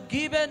that you have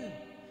given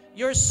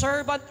your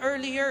servant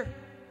earlier,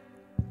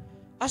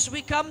 as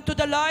we come to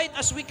the light,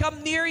 as we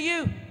come near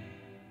you,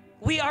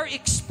 we are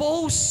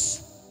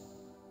exposed.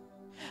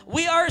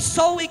 We are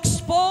so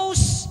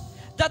exposed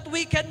that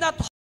we cannot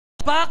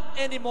hold back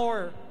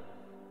anymore.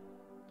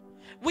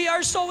 We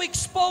are so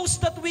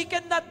exposed that we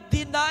cannot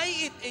deny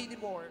it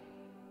anymore.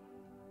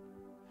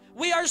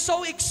 We are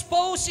so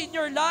exposed in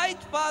your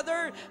light,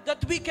 Father,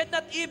 that we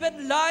cannot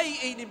even lie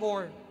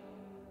anymore.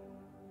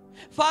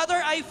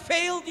 Father, I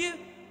failed you,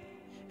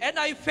 and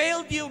I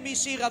failed you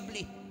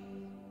miserably.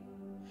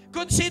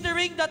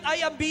 Considering that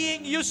I am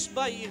being used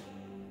by you,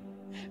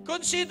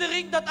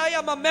 considering that I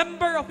am a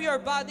member of your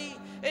body,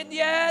 and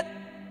yet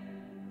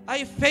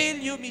I fail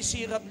you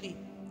miserably.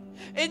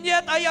 And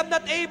yet I am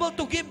not able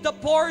to give the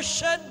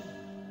portion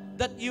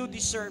that you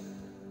deserve.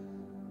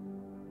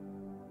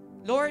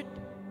 Lord,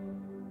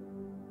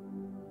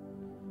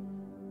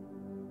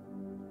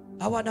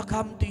 I want to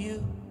come to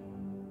you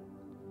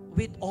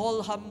with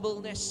all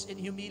humbleness and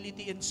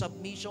humility and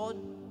submission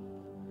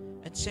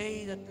and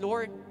say that,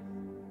 Lord,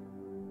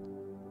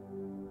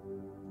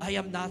 I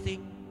am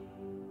nothing,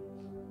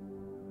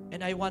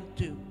 and I want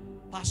to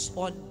pass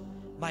on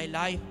my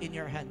life in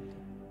your hand.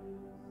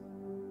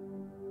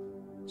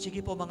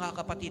 Sige po mga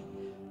kapatid,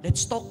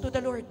 let's talk to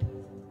the Lord.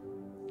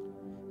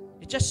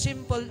 It's just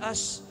simple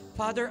as,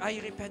 Father, I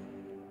repent.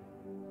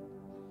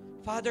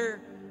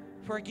 Father,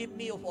 forgive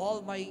me of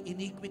all my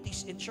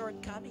iniquities and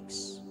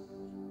shortcomings.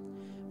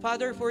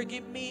 Father,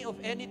 forgive me of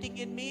anything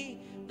in me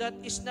that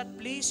is not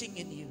pleasing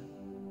in you.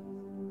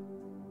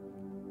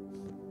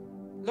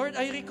 Lord,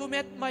 I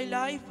recommit my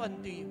life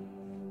unto you.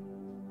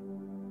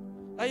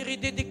 I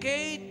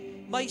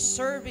rededicate my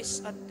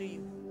service unto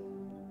you.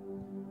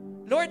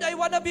 Lord, I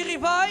want to be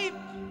revived.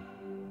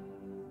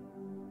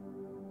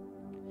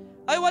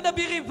 I want to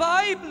be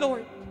revived,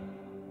 Lord.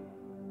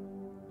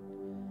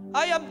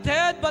 I am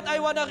dead, but I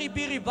want to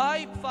be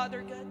revived,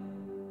 Father God.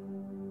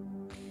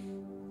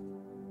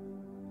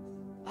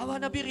 I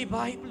want to be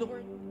revived,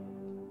 Lord.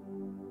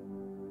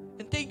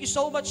 And thank you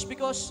so much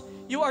because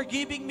you are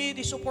giving me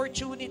this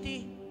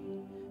opportunity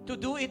to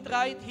do it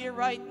right here,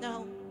 right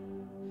now.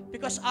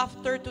 Because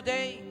after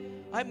today,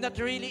 I'm not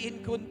really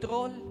in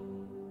control.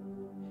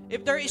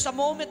 If there is a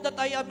moment that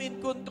I am in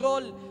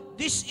control,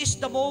 this is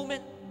the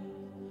moment.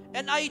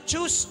 And I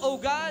choose, O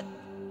God,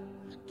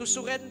 to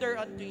surrender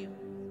unto you.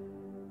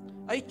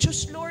 I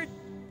choose, Lord,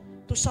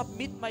 to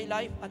submit my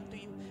life unto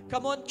you.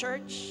 Come on,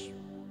 church.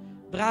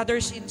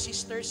 Brothers and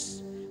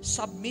sisters,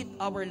 submit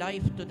our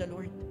life to the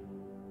Lord.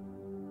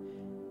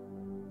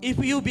 If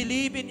you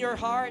believe in your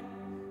heart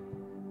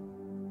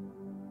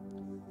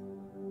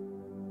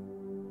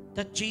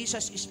that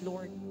Jesus is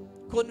Lord,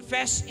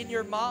 confess in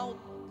your mouth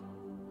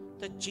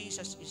that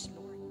Jesus is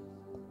Lord.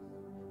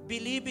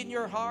 Believe in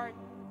your heart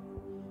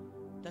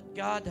that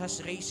God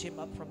has raised Him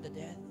up from the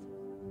dead.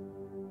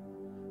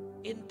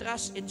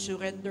 Entrust and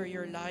surrender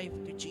your life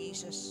to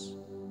Jesus.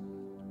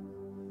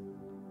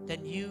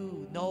 Then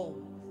you know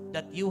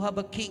that you have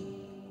a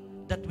King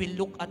that will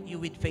look at you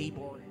with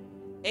favor.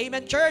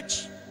 Amen,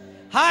 church?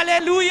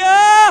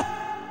 Hallelujah!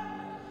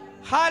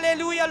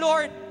 Hallelujah,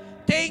 Lord.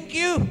 Thank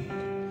you.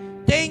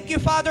 Thank you,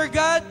 Father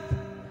God,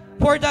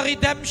 for the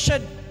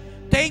redemption.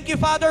 Thank you,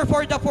 Father,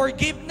 for the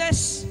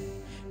forgiveness.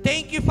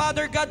 Thank you,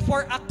 Father God,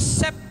 for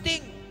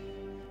accepting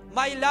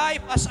my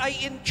life as I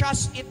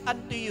entrust it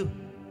unto you.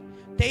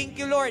 Thank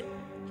you, Lord,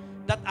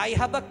 that I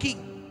have a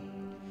King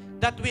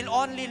that will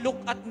only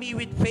look at me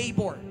with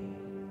favor.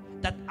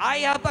 That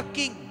I have a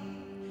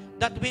King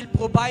that will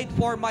provide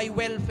for my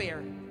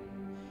welfare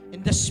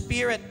in the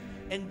spirit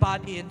and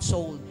body and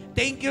soul.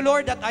 Thank you,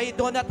 Lord, that I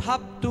do not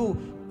have to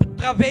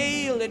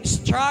travail and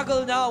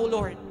struggle now,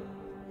 Lord.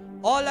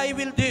 All I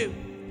will do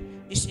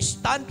is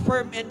stand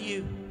firm in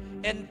you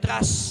and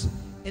trust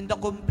in the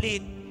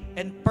complete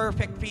and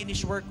perfect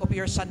finished work of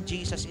your Son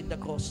Jesus in the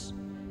cross.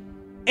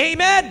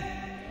 Amen!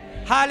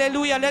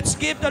 Hallelujah! Let's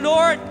give the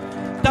Lord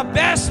the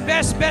best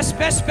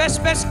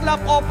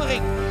clap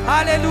offering.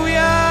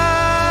 Hallelujah!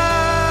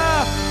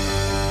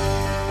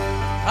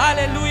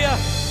 Hallelujah!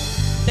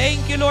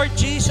 Thank you, Lord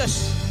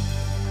Jesus.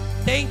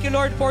 Thank you,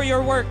 Lord, for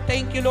your work.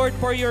 Thank you, Lord,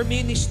 for your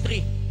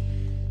ministry.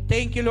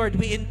 Thank you, Lord.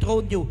 We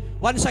enthrone you.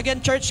 Once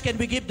again, church, can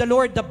we give the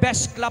Lord the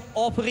best clap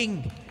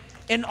offering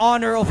in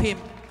honor of Him?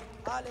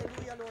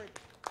 Hallelujah, Lord.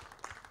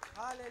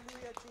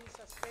 Hallelujah,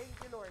 Jesus. Thank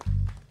you, Lord.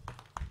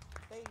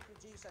 Thank you,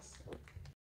 Jesus.